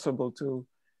 It's possible to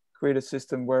create a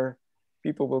system where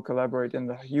people will collaborate in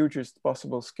the hugest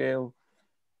possible scale.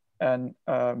 And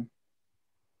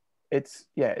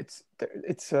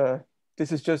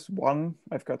this is just one.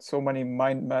 I've got so many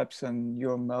mind maps and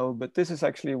UML, but this is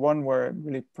actually one where I'm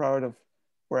really proud of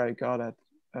where I got at.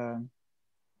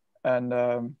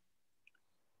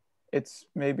 It's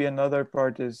maybe another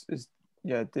part is this,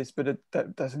 but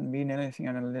that doesn't mean anything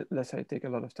unless I take a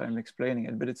lot of time explaining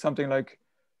it. But it's something like,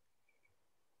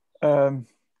 no,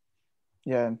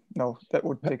 that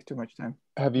would take too much time.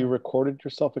 Have you recorded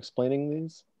yourself explaining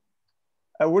these?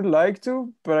 I would like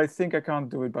to, but I think I can't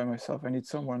do it by myself. I need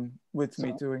someone with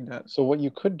me doing that. So what you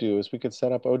could do is we could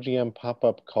set up OGM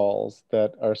pop-up calls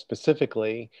that are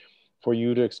specifically for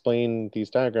you to explain these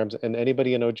diagrams, and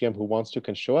anybody in OGM who wants to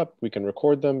can show up. We can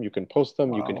record them, you can post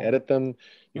them, you can edit them,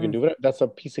 you can do whatever. That's a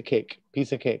piece of cake.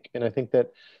 And I think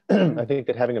that I think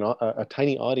that having a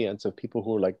tiny audience of people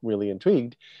who are like really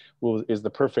intrigued is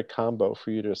the perfect combo for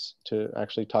you to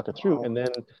actually talk it through. And then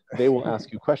they will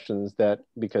ask you questions that,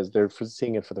 because they're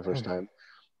seeing it for the first time,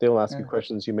 they will ask you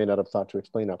questions you may not have thought to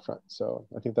explain up front. So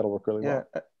I think that'll work really well.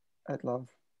 Yeah, I'd love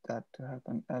that to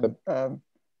happen. And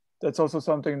that's also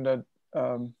something that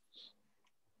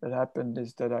that happened,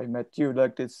 is that I met you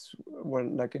like this, well,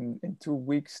 like in 2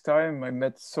 weeks time. I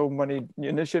met so many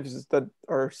initiatives that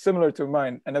are similar to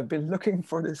mine, and I've been looking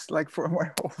for this like for my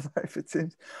whole life, it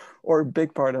seems, or a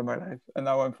big part of my life. And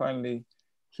now I'm finally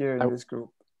here in this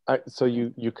group. So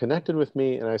you connected with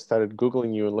me, and I started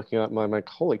Googling you and looking up. I'm like,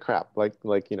 holy crap! Like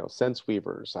sense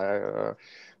weavers, the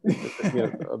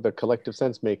collective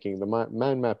sense making, the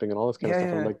mind mapping, and all this kind of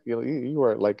stuff. I'm like, you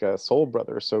are like a soul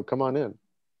brother. So come on in.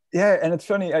 Yeah, and it's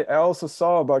funny. I also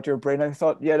saw about your brain. I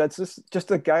thought, yeah, that's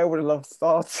just a guy with a lot of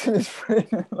thoughts in his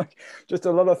brain, like just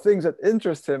a lot of things that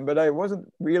interest him. But I wasn't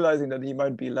realizing that he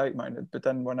might be like-minded. But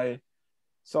then when I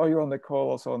saw you on the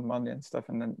call also on Monday and stuff,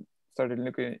 and then started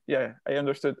looking, I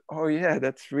understood. Oh yeah,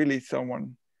 that's really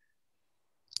someone.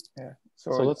 Yeah.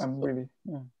 So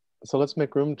let's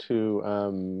make room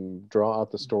to draw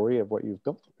out the story of what you've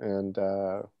built, and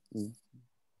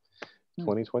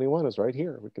 2021 is right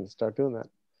here. We can start doing that.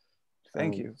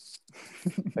 Thank you.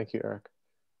 Thank you, Eric.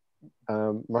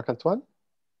 Marc-Antoine?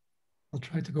 I'll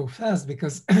try to go fast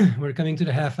because we're coming to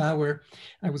the half hour.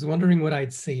 I was wondering what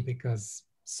I'd say because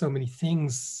so many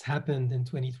things happened in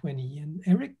 2020, and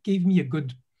Eric gave me a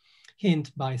good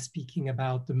hint by speaking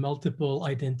about the multiple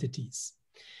identities.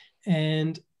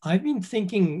 And I've been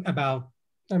thinking about,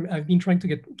 I've been trying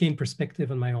to gain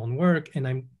perspective on my own work, and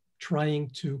I'm trying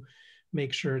to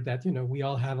make sure that, we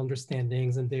all have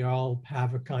understandings and they all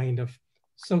have a kind of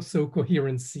so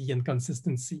coherency and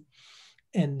consistency.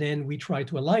 And then we try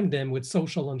to align them with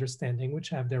social understanding, which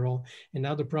have their own. And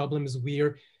now the problem is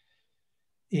we're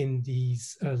in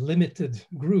these limited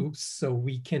groups, so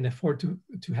we can afford to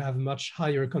have much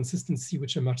higher consistency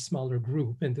with a much smaller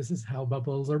group. And this is how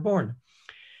bubbles are born.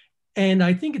 And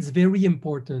I think it's very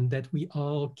important that we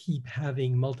all keep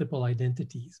having multiple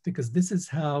identities, because this is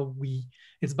how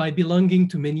it's by belonging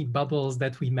to many bubbles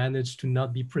that we manage to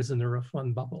not be prisoner of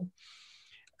one bubble.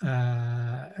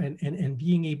 And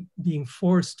being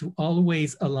forced to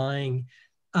always align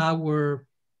our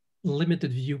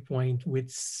limited viewpoint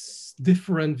with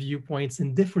different viewpoints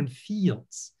in different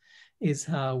fields is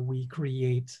how we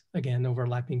create, again,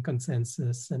 overlapping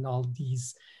consensus and all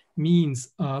these means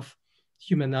of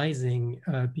humanizing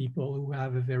people who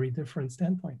have a very different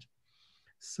standpoint.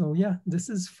 So yeah, this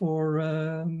is for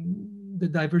the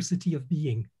diversity of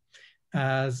being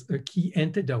as a key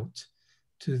antidote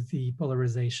to the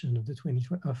polarization of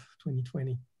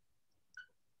 2020.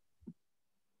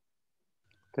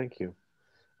 Thank you.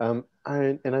 And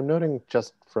I'm noting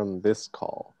just from this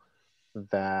call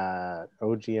that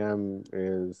OGM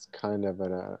is kind of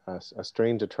a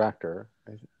strange attractor,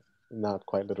 not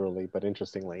quite literally, but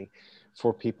interestingly,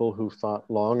 for people who thought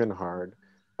long and hard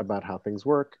about how things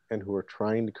work and who are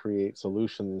trying to create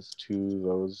solutions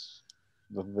to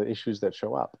the issues that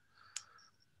show up.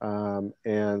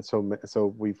 And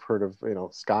so we've heard of,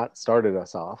 Scott started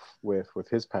us off with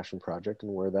his passion project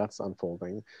and where that's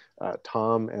unfolding.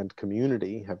 Tom and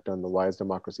community have done the Wise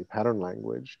Democracy Pattern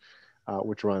Language,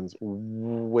 which runs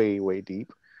way, way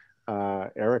deep.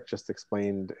 Eric just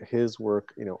explained his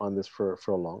work, on this for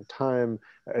a long time,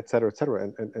 et cetera, et cetera.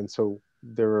 And so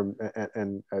there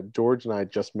are, George and I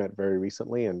just met very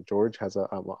recently, and George has a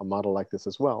model like this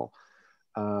as well.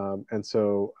 And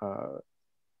so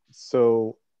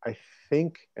I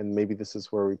think, and maybe this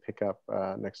is where we pick up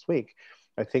next week,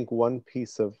 I think one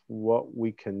piece of what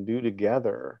we can do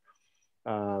together,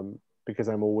 because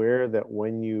I'm aware that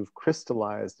when you've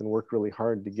crystallized and worked really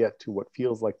hard to get to what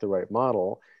feels like the right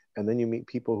model, and then you meet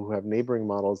people who have neighboring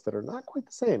models that are not quite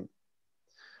the same,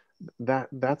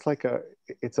 that's like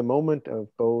it's a moment of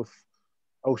both,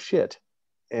 oh shit,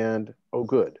 and oh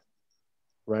good,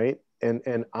 right?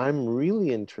 And I'm really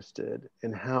interested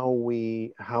in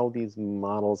how these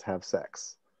models have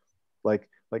sex. Like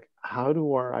how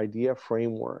do our idea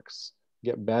frameworks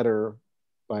get better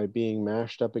by being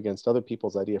mashed up against other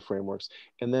people's idea frameworks,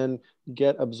 and then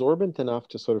get absorbent enough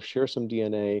to sort of share some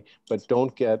DNA, but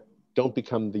don't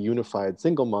become the unified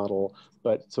single model,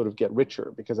 but sort of get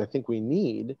richer, because I think we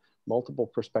need multiple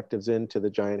perspectives into the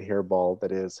giant hairball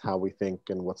that is how we think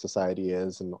and what society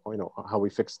is, and how we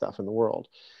fix stuff in the world.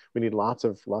 We need lots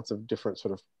of different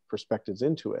sort of perspectives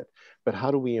into it. But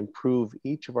how do we improve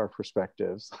each of our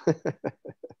perspectives?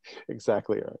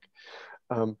 Exactly, Eric.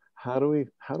 How do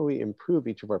we improve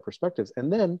each of our perspectives,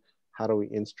 and then how do we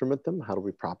instrument them? How do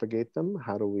we propagate them?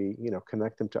 How do we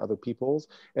connect them to other people's?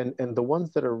 And the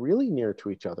ones that are really near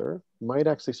to each other might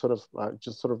actually sort of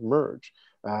just sort of merge.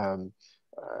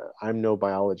 I'm no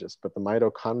biologist, but the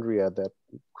mitochondria that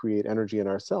create energy in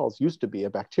our cells used to be a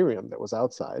bacterium that was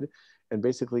outside and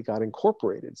basically got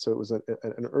incorporated. So it was an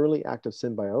early act of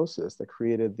symbiosis that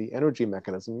created the energy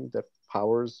mechanism that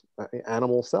powers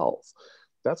animal cells.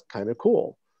 That's kind of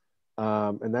cool.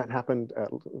 And that happened,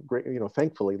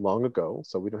 thankfully, long ago.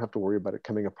 So we don't have to worry about it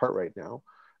coming apart right now.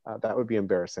 That would be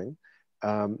embarrassing.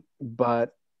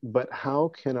 But how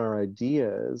can our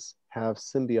ideas have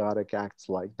symbiotic acts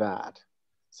like that?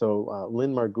 So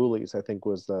Lynn Margulies, I think,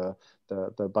 was the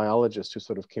biologist who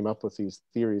sort of came up with these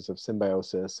theories of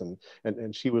symbiosis,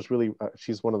 and she was really,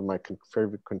 she's one of my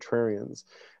favorite contrarians,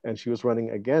 and she was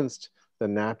running against the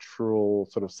natural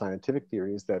sort of scientific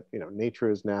theories that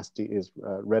nature is nasty, is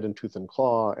red in tooth and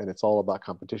claw, and it's all about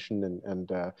competition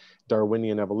and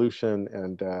Darwinian evolution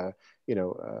and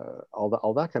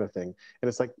all that kind of thing. And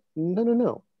it's like,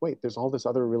 no, wait, there's all this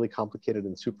other really complicated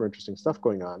and super interesting stuff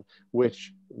going on,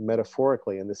 which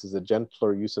metaphorically, and this is a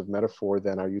gentler use of metaphor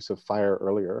than our use of fire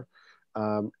earlier,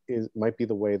 might be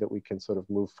the way that we can sort of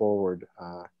move forward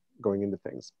going into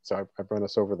things. So I've run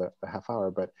us over the half hour,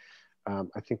 but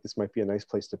I think this might be a nice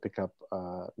place to pick up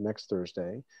next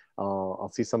Thursday.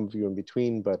 I'll see some of you in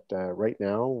between, but right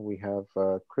now we have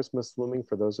Christmas looming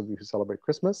for those of you who celebrate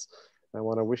Christmas. I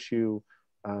want to wish you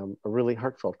a really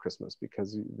heartfelt Christmas,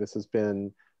 because this has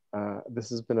been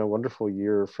a wonderful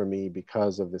year for me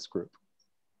because of this group,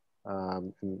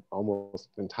 and almost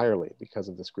entirely because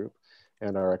of this group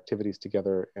and our activities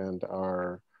together and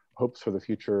our hopes for the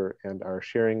future and our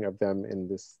sharing of them in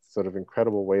this sort of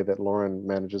incredible way that Lauren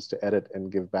manages to edit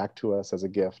and give back to us as a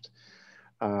gift,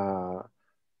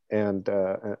 and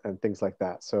things like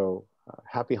that. So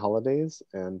happy holidays,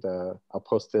 and I'll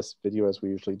post this video as we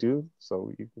usually do,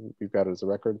 so you've got it as a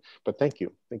record. But thank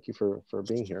you for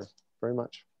being here very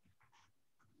much.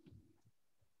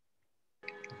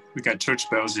 We got church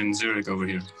bells in Zurich over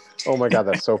here. Oh my God,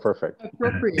 that's so perfect.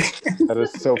 Appropriate. That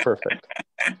is so perfect.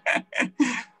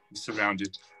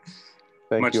 Surrounded.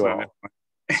 Thank Much you love, all.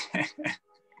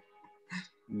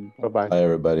 Bye-bye. Bye,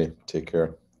 everybody. Take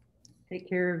care. Take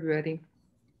care, everybody.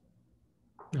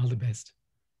 All the best.